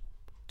weekend,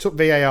 took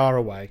VAR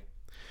away,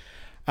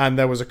 and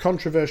there was a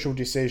controversial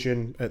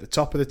decision at the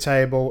top of the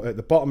table, at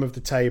the bottom of the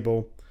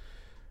table,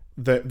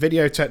 that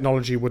video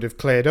technology would have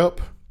cleared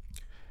up,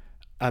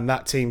 and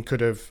that team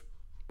could have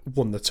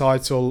won the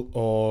title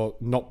or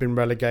not been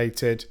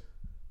relegated.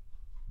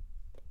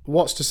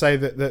 What's to say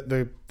that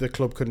the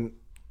club couldn't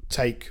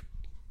take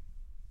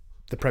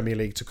the Premier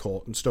League to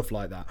court and stuff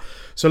like that?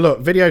 So look,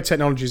 video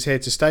technology is here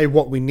to stay.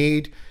 What we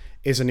need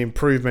is an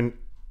improvement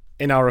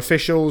in our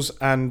officials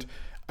and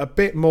a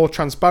bit more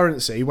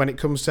transparency when it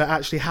comes to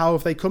actually how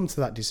have they come to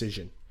that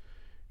decision.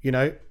 You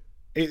know,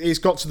 it's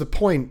got to the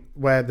point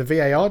where the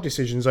VAR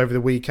decisions over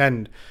the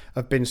weekend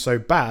have been so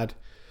bad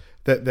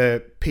that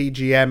the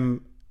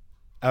PGMOL,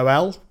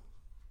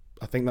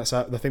 I think that's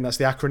the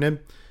acronym,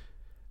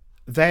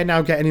 they're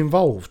now getting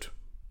involved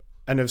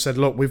and have said,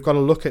 look, we've got to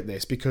look at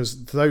this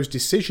because those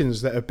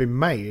decisions that have been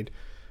made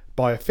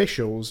by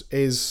officials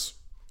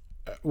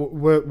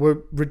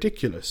were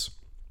ridiculous.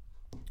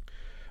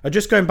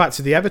 Just going back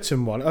to the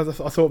Everton one, I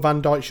thought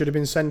Van Dijk should have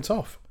been sent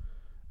off.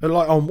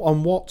 Like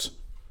on what?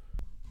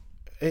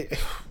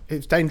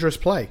 It's dangerous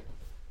play.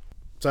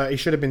 So he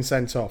should have been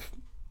sent off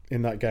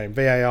in that game.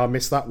 VAR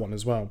missed that one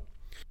as well.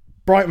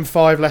 Brighton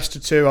 5, Leicester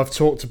 2. I've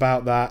talked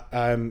about that.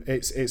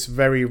 It's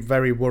very,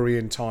 very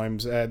worrying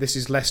times. This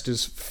is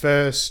Leicester's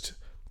first...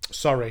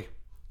 Sorry,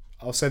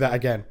 I'll say that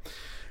again.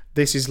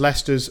 This is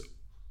Leicester's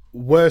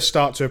worst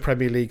start to a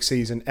Premier League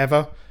season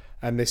ever,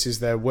 and this is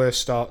their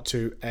worst start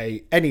to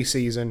any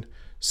season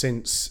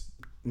since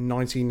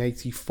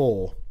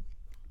 1984,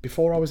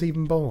 before I was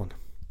even born.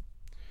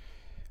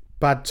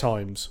 Bad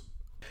times.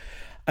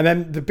 And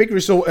then the big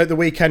result at the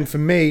weekend for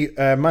me,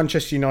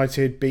 Manchester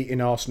United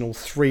beating Arsenal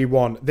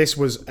 3-1. This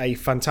was a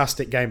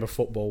fantastic game of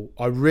football.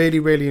 I really,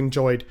 really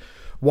enjoyed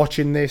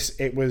watching this.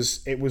 It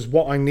was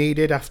what I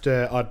needed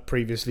after I'd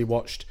previously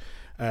watched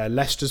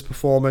Leicester's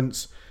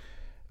performance.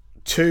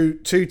 Two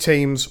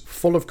teams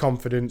full of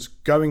confidence,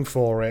 going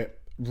for it.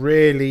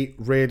 Really,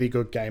 really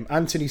good game.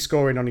 Anthony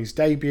scoring on his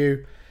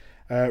debut.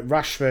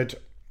 Rashford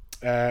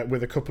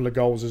with a couple of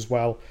goals as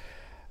well.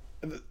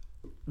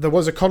 There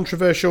was a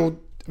controversial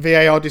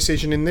VAR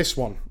decision in this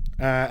one,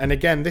 and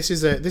again, this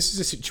is a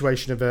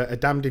situation of a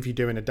damned if you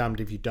do and a damned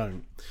if you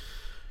don't.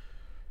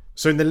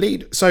 So in the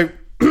lead,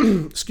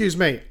 excuse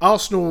me,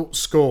 Arsenal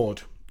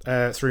scored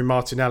through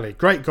Martinelli.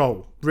 Great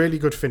goal, really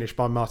good finish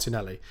by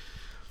Martinelli.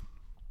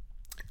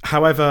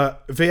 However,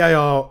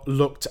 VAR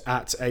looked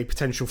at a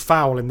potential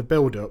foul in the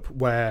build-up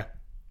where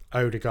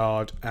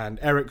Odegaard and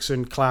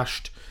Eriksen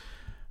clashed,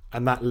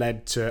 and that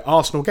led to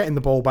Arsenal getting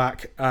the ball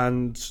back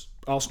and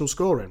Arsenal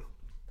scoring.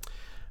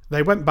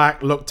 They went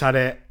back, looked at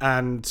it,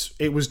 and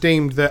it was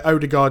deemed that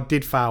Odegaard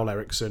did foul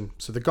Eriksen,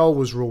 so the goal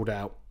was ruled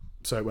out,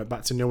 so it went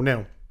back to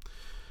 0-0.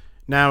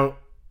 Now,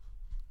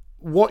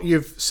 what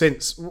you've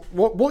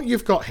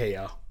got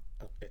here,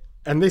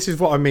 and this is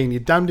what I mean, you're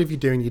damned if you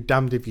do and you're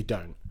damned if you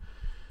don't.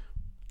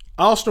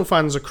 Arsenal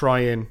fans are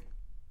crying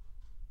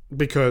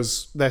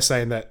because they're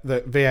saying that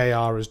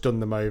VAR has done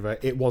them over.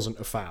 It wasn't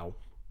a foul.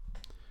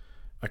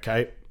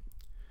 Okay?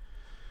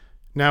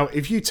 Now,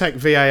 if you take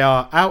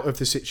VAR out of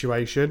the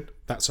situation,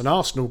 that's an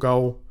Arsenal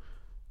goal.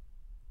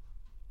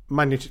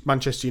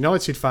 Manchester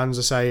United fans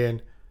are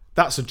saying,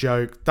 that's a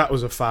joke, that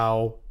was a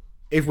foul.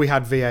 If we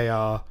had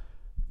VAR,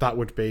 that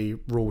would be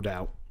ruled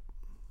out.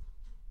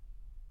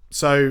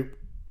 So,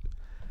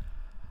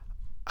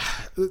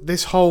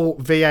 this whole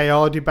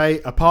VAR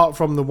debate, apart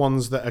from the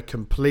ones that are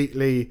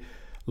completely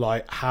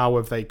like, how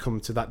have they come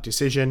to that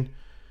decision?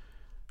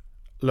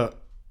 Look,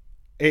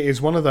 it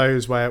is one of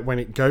those where when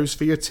it goes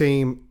for your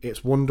team,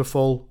 it's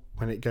wonderful.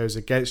 When it goes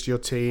against your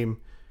team,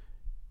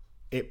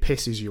 it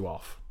pisses you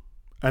off.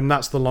 And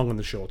that's the long and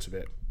the short of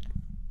it.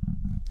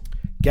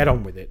 Get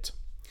on with it.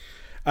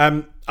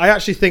 I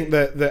actually think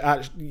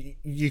that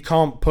you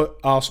can't put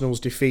Arsenal's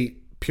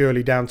defeat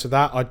purely down to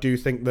that. I do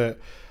think that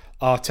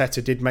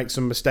Arteta did make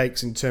some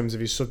mistakes in terms of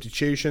his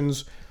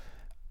substitutions.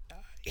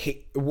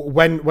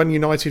 When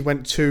United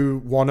went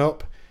 2-1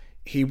 up,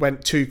 he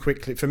went too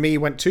quickly. For me, he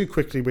went too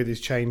quickly with his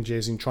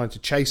changes in trying to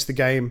chase the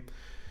game,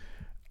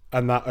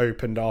 and that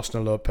opened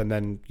Arsenal up, and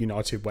then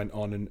United went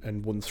on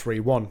and won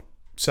 3-1.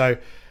 So,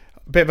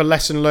 a bit of a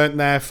lesson learnt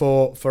there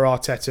for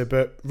Arteta,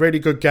 but really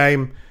good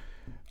game.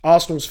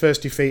 Arsenal's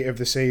first defeat of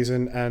the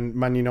season, and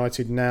Man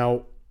United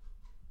now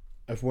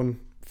have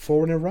won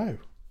 4 in a row.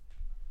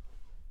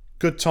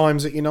 Good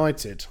times at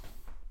United.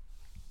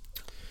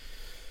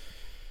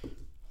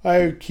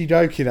 Okie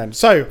dokie then.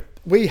 So,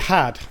 we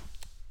had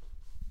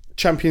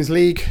Champions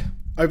League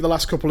over the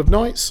last couple of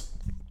nights.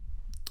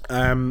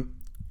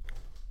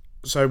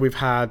 So we've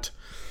had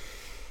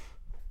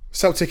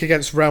Celtic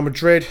against Real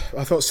Madrid.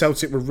 I thought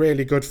Celtic were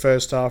really good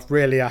first half,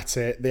 really at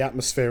it. The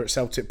atmosphere at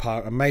Celtic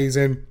Park,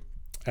 amazing.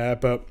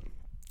 But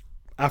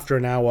after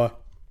an hour,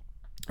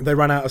 they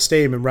ran out of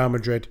steam and Real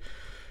Madrid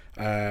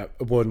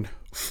won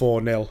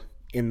 4-0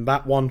 in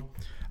that one.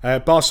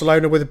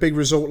 Barcelona with a big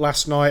result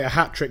last night. A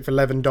hat-trick for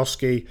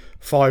Lewandowski,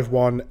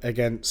 5-1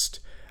 against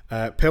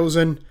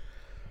Pilsen.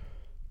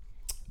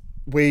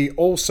 we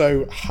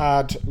also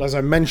had, as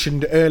I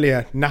mentioned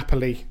earlier,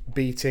 Napoli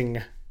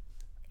beating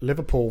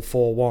Liverpool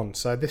 4-1.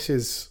 So this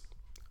is,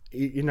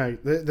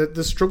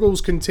 the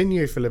struggles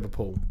continue for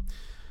Liverpool.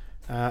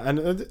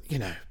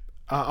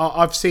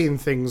 I've seen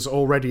things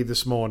already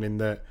this morning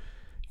that,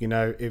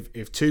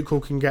 if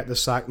Tuchel can get the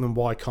sack, then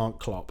why can't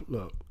Klopp?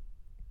 Look,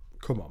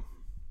 come on.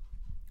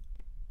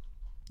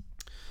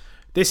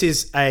 This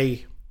is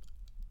a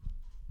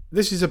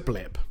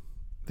blip.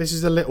 This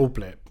is a little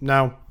blip.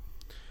 Now,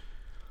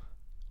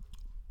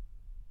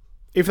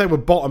 if they were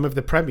bottom of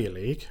the Premier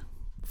League,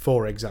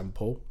 for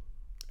example,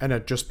 and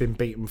had just been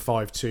beaten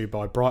 5-2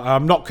 by Brighton,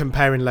 I'm not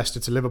comparing Leicester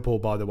to Liverpool,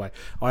 by the way.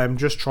 I am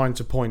just trying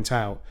to point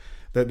out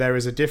that there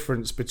is a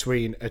difference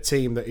between a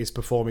team that is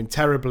performing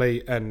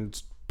terribly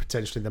and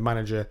potentially the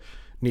manager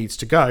needs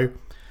to go,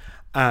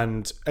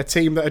 and a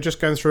team that are just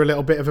going through a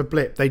little bit of a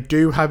blip. They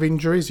do have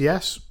injuries,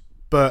 yes,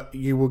 but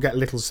you will get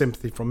little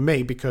sympathy from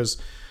me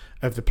because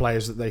of the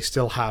players that they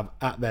still have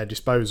at their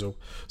disposal.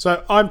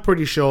 So I'm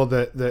pretty sure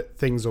that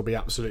things will be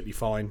absolutely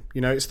fine.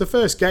 It's the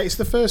first game. It's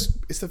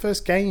the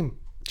first game,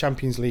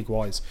 Champions League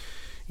wise.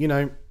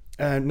 No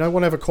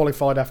one ever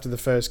qualified after the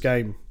first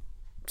game.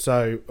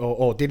 So,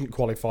 or didn't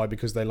qualify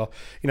because they lost.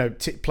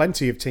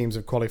 Plenty of teams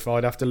have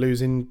qualified after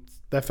losing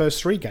their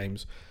first 3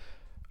 games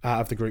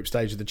out of the group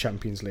stage of the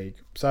Champions League.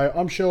 So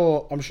I'm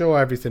sure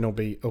everything will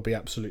be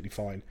absolutely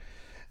fine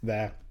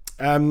there.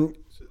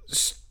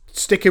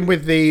 Sticking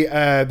with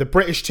the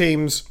British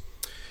teams,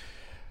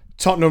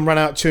 Tottenham ran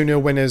out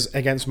 2-0 winners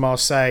against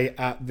Marseille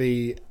at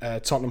the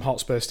Tottenham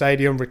Hotspur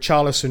Stadium.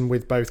 Richarlison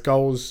with both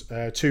goals,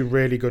 2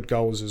 really good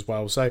goals as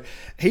well. So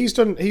he's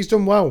done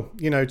well,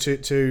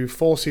 to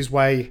force his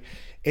way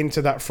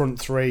into that front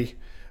 3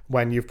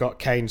 when you've got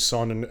Kane,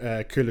 Son, and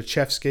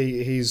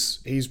Kulusevski.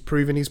 He's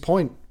proven his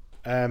point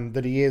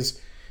that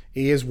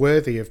he is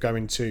worthy of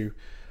going to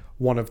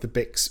one of the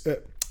big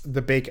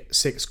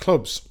 6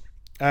 clubs.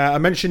 I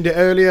mentioned it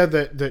earlier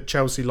that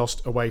Chelsea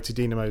lost away to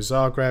Dinamo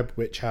Zagreb,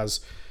 which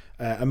has,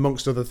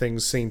 amongst other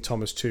things, seen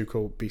Thomas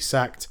Tuchel be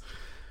sacked.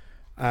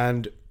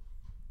 And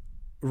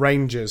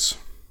Rangers.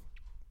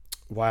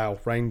 Wow,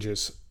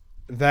 Rangers.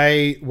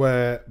 They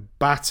were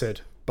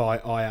battered by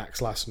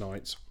Ajax last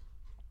night.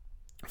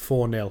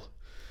 4-0.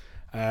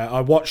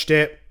 I watched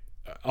it.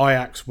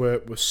 Ajax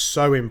were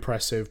so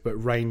impressive, but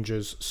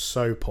Rangers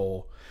so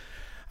poor.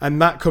 And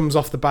that comes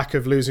off the back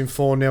of losing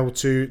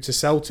 4-0 to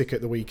Celtic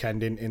at the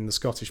weekend in the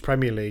Scottish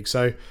Premier League.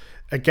 So,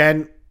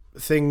 again,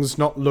 things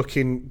not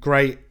looking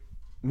great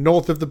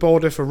north of the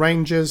border for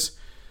Rangers.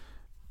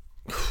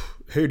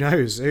 Who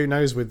knows? Who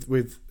knows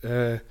with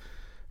Van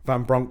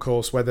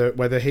Bronckhorst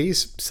whether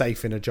he's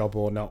safe in a job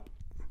or not.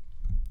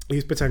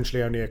 He's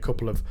potentially only a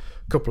couple of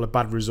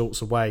bad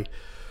results away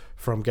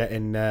from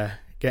getting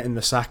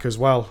the sack as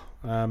well.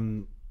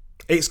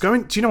 It's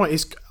going. Do you know what?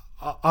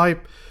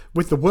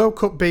 With the World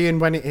Cup being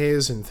when it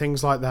is and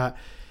things like that,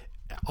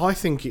 I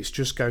think it's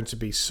just going to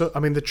be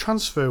the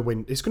transfer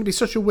window. It's going to be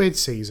such a weird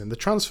season. The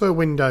transfer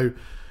window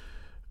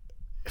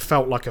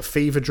felt like a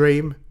fever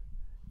dream.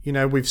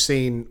 We've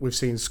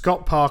seen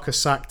Scott Parker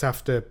sacked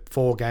after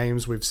 4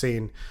 games. We've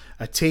seen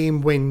a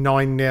team win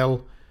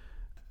 9-0.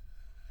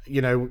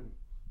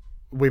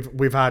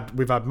 We've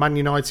had Man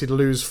United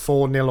lose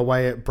 4-0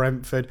 away at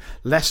Brentford.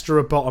 Leicester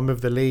are bottom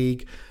of the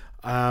league.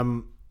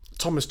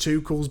 Thomas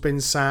Tuchel's been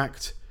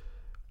sacked.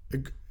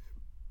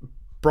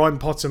 Brian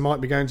Potter might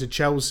be going to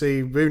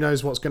Chelsea. Who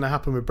knows what's going to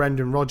happen with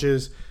Brendan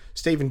Rodgers?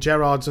 Steven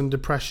Gerrard's under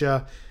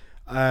pressure.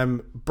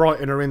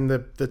 Brighton are in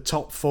the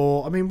top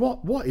 4. I mean,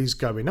 what is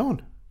going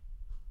on?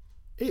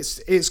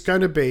 It's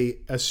going to be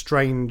a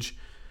strange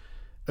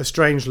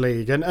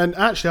league. And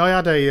actually, I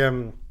had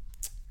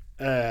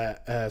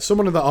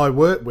someone that I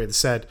work with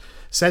said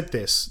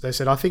this. They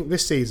said, I think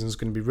this season's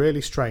going to be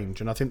really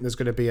strange, and I think there's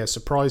going to be a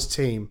surprise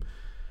team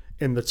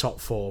in the top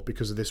 4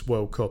 because of this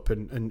World Cup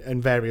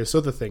and various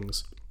other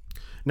things.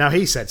 Now,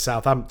 he said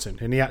Southampton,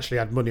 and he actually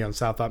had money on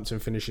Southampton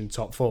finishing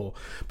top 4.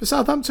 But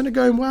Southampton are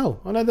going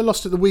well. I know they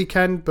lost at the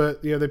weekend,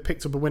 but they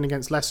picked up a win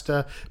against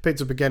Leicester,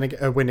 picked up again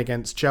a win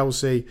against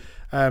Chelsea.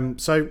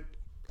 So,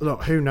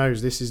 look, who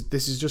knows? This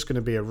is just going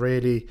to be a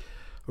really,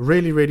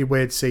 really, really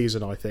weird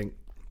season, I think.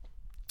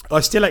 I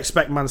still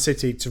expect Man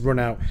City to run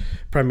out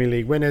Premier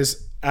League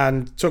winners.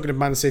 And talking of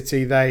Man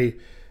City,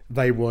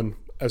 they won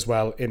as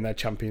well in their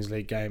Champions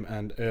League game,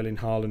 and Erling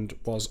Haaland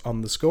was on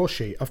the score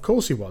sheet. Of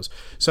course he was.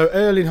 So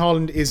Erling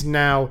Haaland is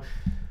now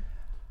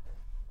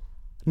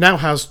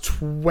has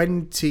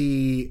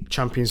 20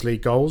 Champions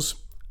League goals.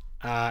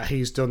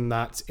 He's done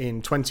that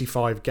in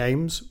 25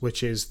 games,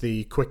 which is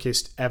the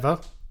quickest ever.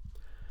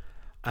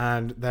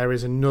 And there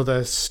is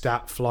another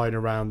stat flying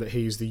around that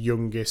he's the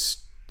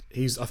youngest.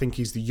 I think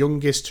he's the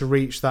youngest to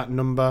reach that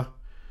number.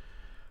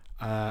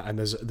 And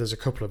there's a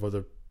couple of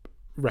other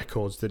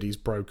records that he's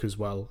broke as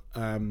well.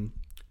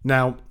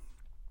 Now,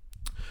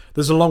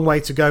 there's a long way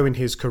to go in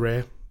his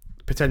career,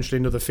 potentially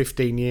another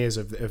 15 years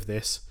of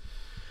this.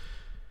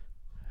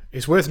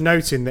 It's worth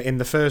noting that in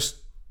the first,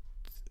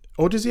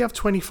 or does he have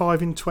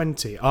 25 in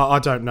 20? I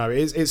don't know.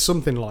 It's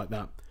something like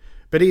that.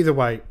 But either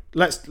way,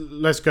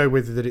 let's go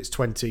with that. It's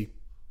 20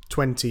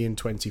 and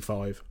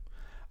 25.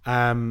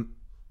 Ronaldo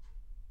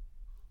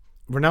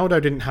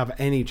didn't have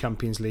any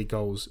Champions League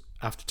goals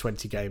after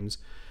 20 games,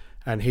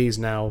 and he's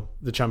now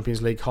the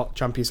Champions League's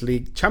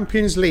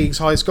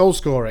highest goal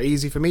scorer.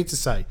 Easy for me to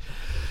say.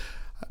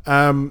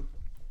 And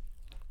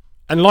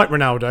like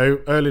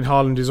Ronaldo, Erling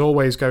Haaland is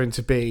always going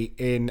to be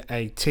in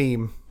a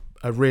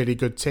really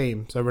good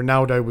team. So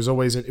Ronaldo was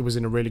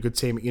in a really good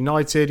team at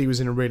United. He was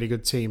in a really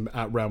good team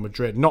at Real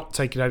Madrid. Not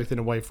taking anything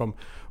away from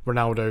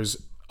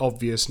Ronaldo's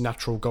obvious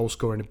natural goal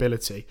scoring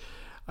ability.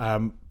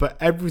 But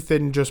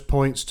everything just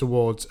points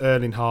towards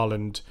Erling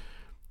Haaland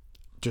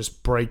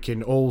just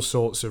breaking all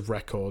sorts of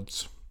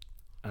records.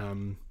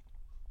 So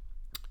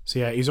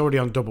yeah, he's already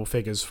on double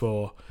figures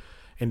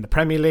in the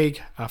Premier League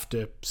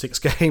after 6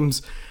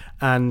 games,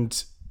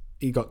 and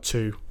he got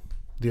 2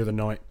 the other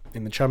night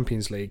in the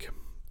Champions League.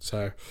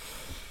 So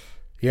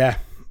yeah,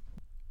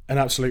 an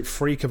absolute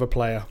freak of a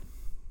player.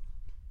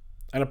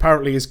 And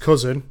apparently his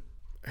cousin,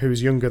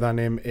 who's younger than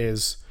him,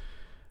 is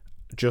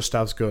just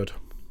as good.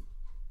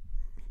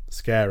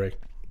 Scary.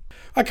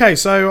 Okay,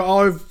 so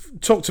I've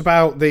talked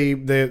about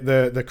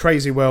the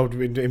crazy world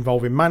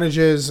involving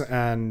managers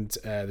and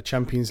the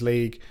Champions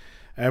League.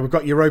 We've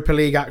got Europa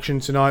League action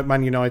tonight.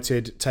 Man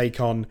United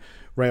take on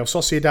Real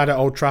Sociedad at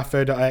Old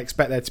Trafford. I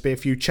expect there to be a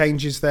few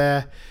changes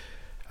there.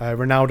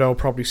 Ronaldo will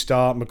probably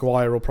start.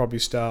 Maguire will probably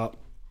start.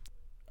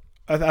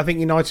 I think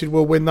United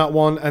will win that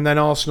one. And then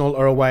Arsenal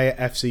are away at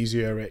FC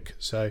Zurich.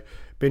 So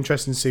it'll be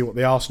interesting to see what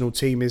the Arsenal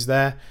team is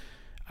there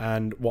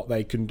and what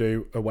they can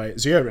do away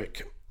at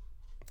Zurich.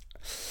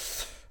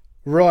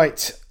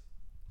 Right,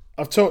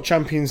 I've talked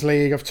Champions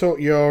League, I've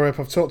talked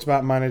Europe, I've talked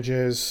about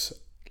managers.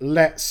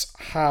 Let's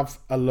have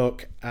a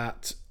look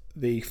at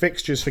the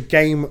fixtures for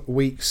game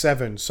week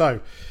 7. So,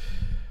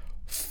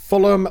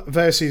 Fulham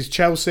versus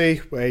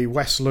Chelsea, a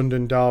West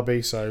London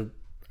derby, so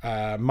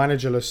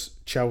managerless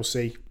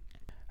Chelsea.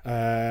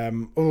 I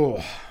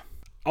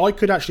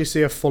could actually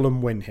see a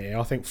Fulham win here.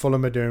 I think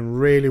Fulham are doing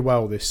really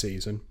well this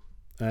season,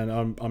 and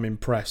I'm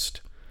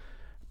impressed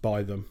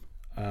by them.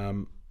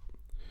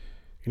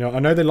 I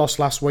know they lost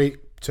last week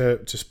to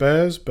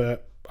Spurs,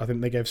 but I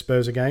think they gave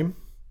Spurs a game.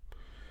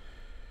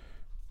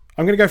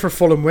 I'm going to go for a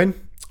Fulham win.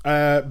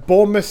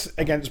 Bournemouth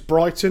against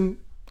Brighton.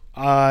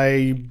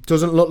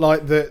 Doesn't look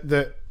like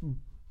that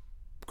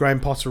Graham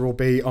Potter will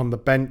be on the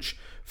bench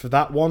for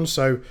that one.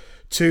 So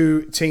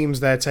 2 teams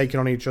there taking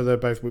on each other,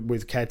 both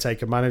with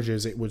caretaker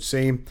managers, it would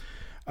seem.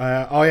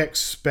 I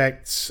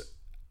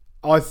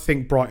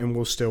think Brighton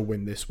will still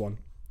win this one.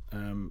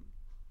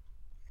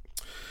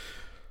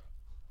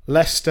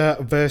 Leicester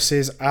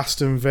versus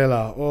Aston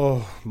Villa.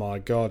 Oh my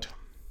God.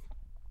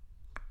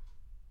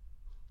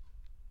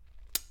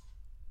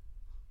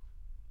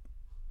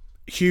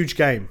 Huge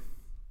game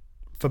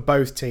for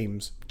both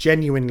teams.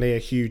 Genuinely a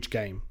huge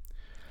game.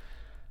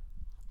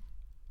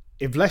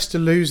 If Leicester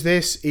lose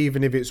this,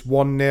 even if it's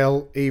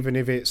 1-0, even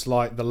if it's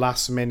like the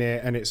last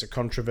minute and it's a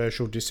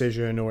controversial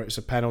decision or it's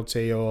a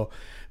penalty or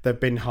they've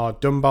been hard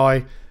done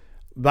by,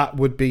 that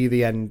would be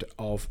the end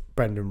of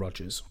Brendan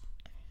Rodgers.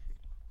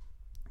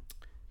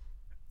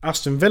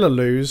 Aston Villa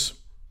lose,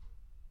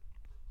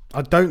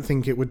 I don't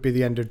think it would be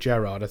the end of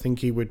Gerrard. I think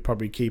he would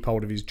probably keep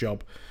hold of his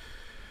job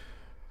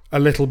a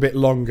little bit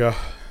longer.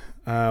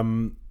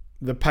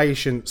 The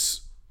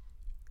patience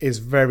is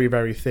very,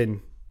 very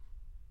thin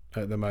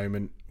at the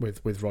moment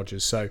with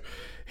Rodgers. So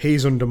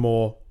he's under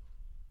more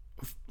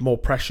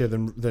pressure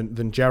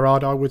than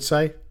Gerrard, I would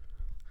say.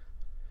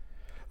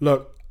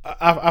 Look,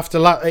 after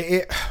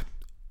that,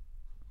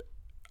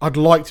 I'd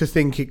like to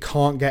think it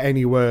can't get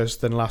any worse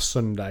than last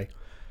Sunday.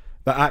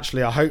 That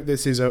actually, I hope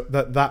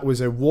that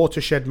was a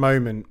watershed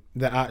moment,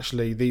 that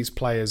actually these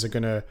players are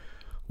going to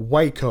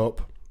wake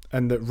up,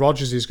 and that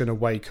Rodgers is going to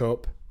wake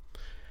up,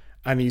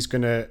 and he's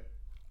going to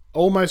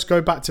almost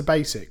go back to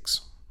basics.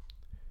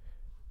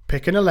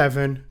 Pick an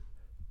 11,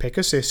 pick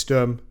a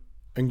system,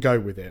 and go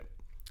with it.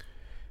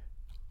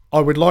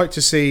 I would like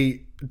to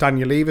see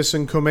Daniel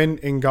Everson come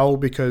in goal,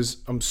 because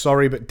I'm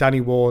sorry, but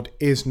Danny Ward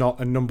is not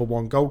a number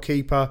 1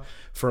 goalkeeper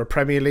for a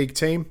Premier League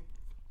team.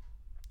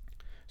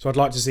 So I'd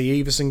like to see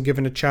Everson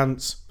given a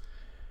chance.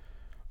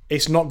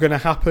 It's not going to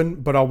happen,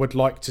 but I would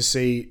like to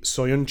see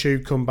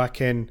Soyuncu come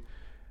back in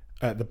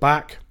at the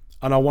back,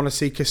 and I want to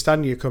see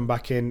Castagna come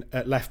back in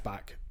at left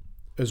back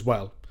as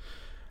well.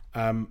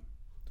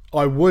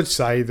 I would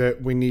say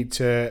that we need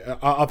to...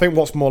 I think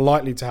what's more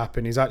likely to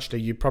happen is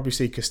actually you'd probably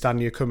see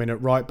Castagna come in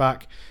at right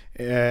back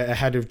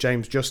ahead of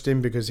James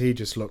Justin, because he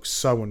just looks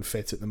so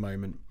unfit at the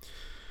moment.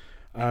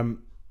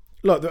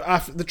 Look,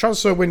 the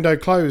transfer window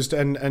closed,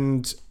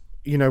 and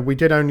we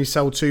did only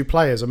sell 2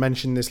 players. I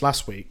mentioned this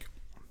last week.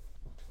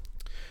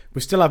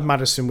 We still have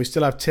Maddison, we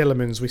still have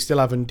Tielemans, we still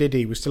have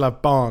Ndidi, we still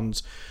have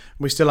Barnes,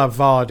 we still have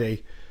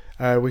Vardy.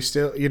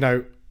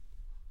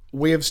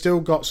 We have still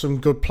got some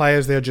good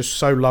players. They're just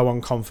so low on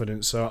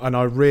confidence. And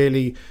I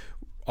really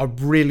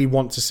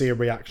want to see a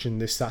reaction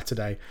this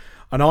Saturday.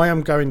 And I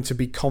am going to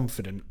be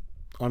confident.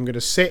 I'm going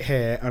to sit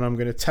here and I'm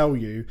going to tell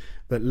you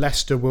that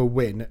Leicester will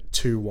win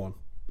 2-1.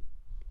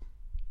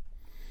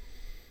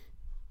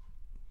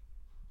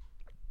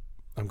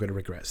 I'm going to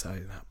regret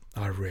saying that.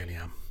 I really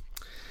am.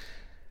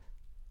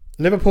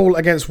 Liverpool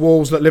against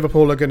Wolves. Look,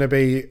 Liverpool are going to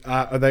be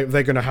they're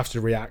going to have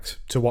to react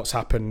to what's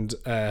happened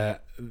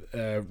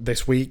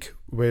this week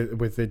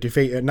with the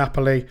defeat at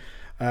Napoli.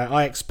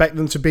 I expect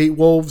them to beat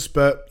Wolves,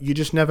 but you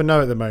just never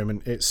know at the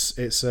moment.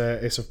 It's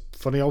a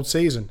funny old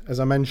season, as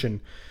I mentioned.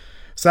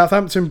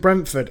 Southampton,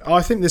 Brentford.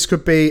 I think this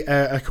could be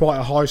quite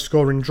a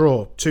high-scoring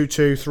draw.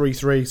 2-2,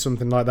 3-3,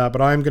 something like that,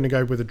 but I am going to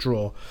go with a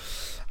draw.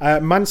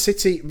 Man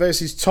City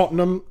versus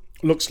Tottenham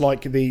looks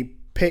like the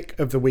pick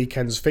of the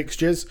weekend's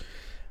fixtures.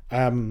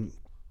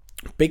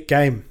 Big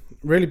game.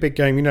 Really big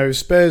game. You know,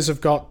 Spurs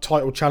have got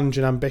title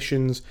challenging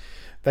ambitions.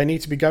 They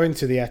need to be going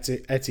to the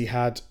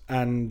Etihad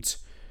and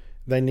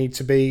they need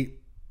to be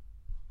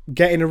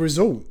getting a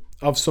result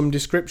of some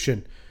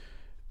description.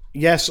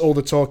 Yes, all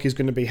the talk is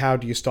going to be how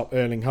do you stop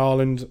Erling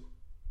Haaland,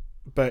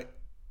 but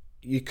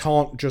you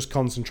can't just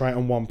concentrate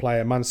on one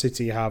player. Man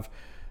City have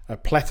a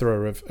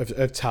plethora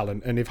of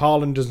talent, and if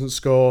Haaland doesn't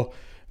score,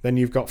 then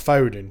you've got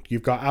Foden,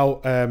 you've got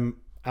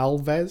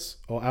Alvarez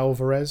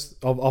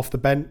off the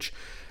bench,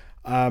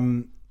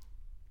 Gundogan,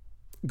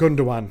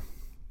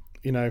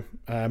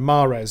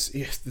 Mahrez,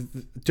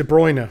 De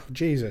Bruyne,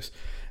 Jesus,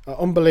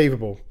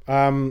 unbelievable.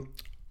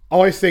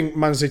 I think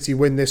Man City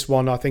win this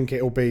one. I think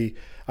it'll be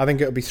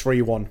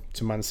 3-1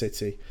 to Man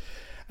City.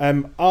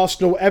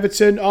 Arsenal,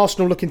 Everton.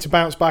 Arsenal looking to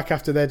bounce back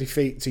after their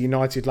defeat to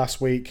United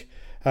last week,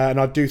 and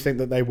I do think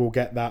that they will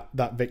get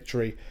that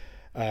victory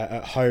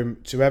at home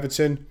to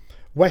Everton.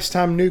 West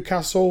Ham,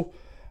 Newcastle.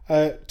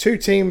 Two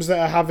teams that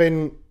are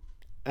having,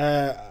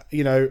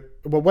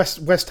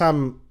 West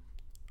Ham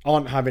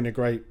aren't having a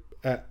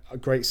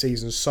great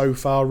season so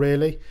far,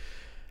 really.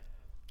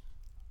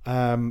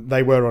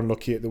 They were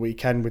unlucky at the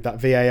weekend with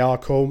that VAR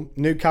call.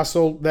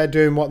 Newcastle, they're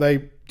doing what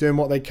they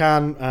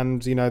can,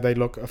 and they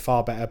look a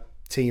far better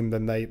team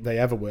than they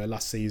ever were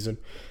last season.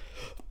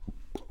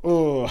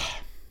 Oh,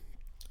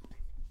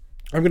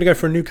 I'm going to go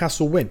for a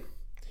Newcastle win.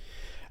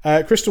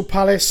 Crystal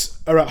Palace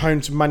are at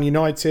home to Man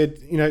United.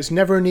 It's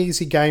never an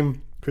easy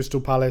game,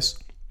 Crystal Palace,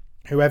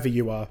 whoever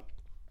you are.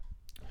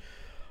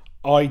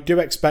 I do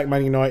expect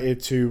Man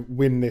United to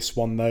win this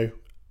one, though.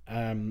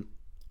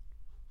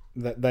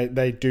 That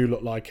they do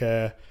look like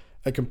a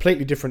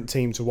completely different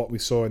team to what we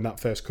saw in that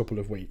first couple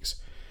of weeks.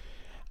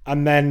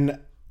 And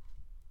then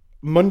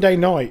Monday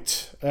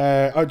night,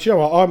 do you know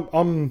what?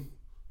 I'm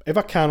if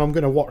I can, I'm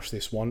going to watch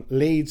this one.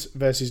 Leeds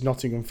versus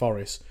Nottingham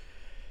Forest.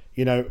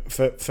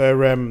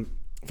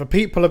 For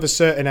people of a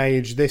certain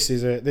age, this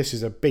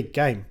is a big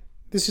game.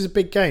 This is a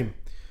big game.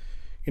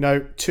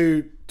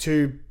 Two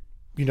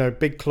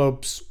big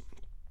clubs.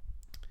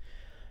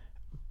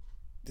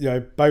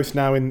 Both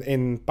now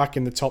in back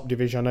in the top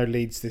division. I know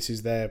Leeds, this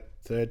is their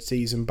third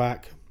season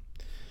back.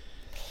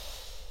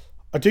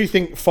 I do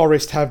think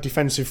Forest have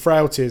defensive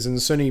frailties,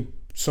 and Sonny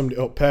summed it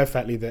up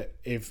perfectly that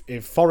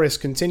if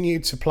Forest continue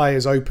to play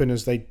as open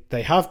as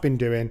they have been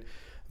doing,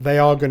 they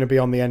are going to be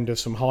on the end of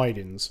some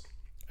hidings.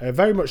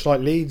 Very much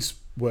like Leeds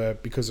were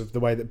because of the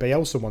way that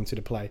Bielsa wanted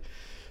to play.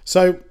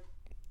 So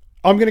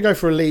I'm going to go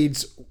for a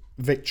Leeds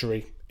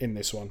victory in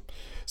this one.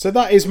 So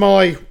that is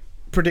my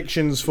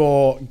predictions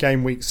for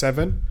game week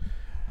 7,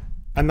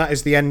 and that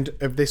is the end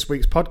of this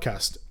week's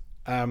podcast.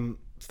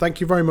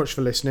 Thank you very much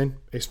for listening.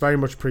 It's very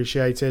much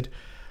appreciated.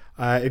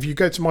 If you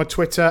go to my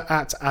Twitter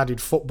at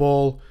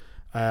addedfootball,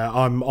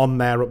 I'm on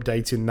there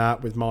updating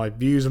that with my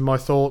views and my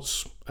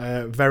thoughts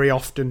very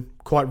often,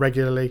 quite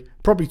regularly,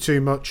 probably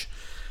too much.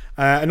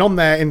 And on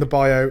there in the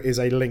bio is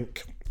a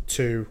link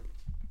to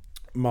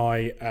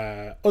my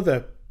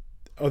other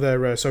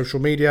social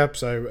media,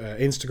 so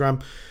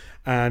Instagram,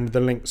 and the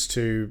links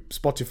to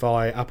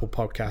Spotify, Apple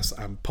Podcasts,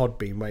 and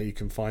Podbean, where you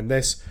can find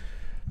this.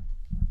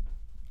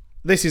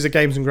 This is a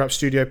Games and Grapes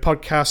Studio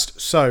podcast,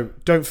 so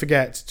don't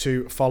forget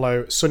to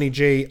follow Sonny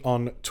G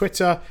on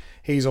Twitter.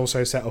 He's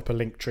also set up a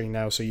link tree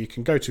now, so you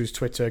can go to his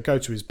Twitter, go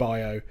to his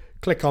bio,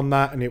 click on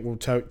that, and it will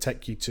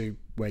take you to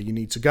where you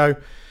need to go.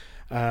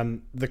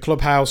 The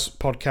Clubhouse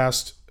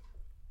podcast,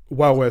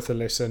 well worth a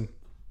listen.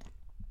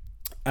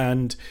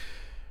 And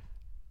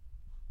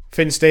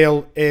Finn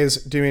Steele is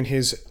doing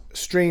his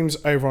streams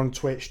over on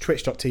Twitch,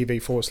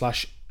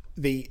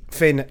 twitch.tv/the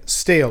Finn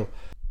Steele.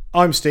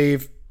 I'm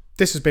Steve.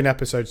 This has been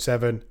episode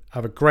 7.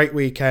 Have a great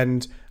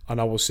weekend,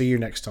 and I will see you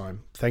next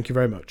time. Thank you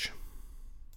very much.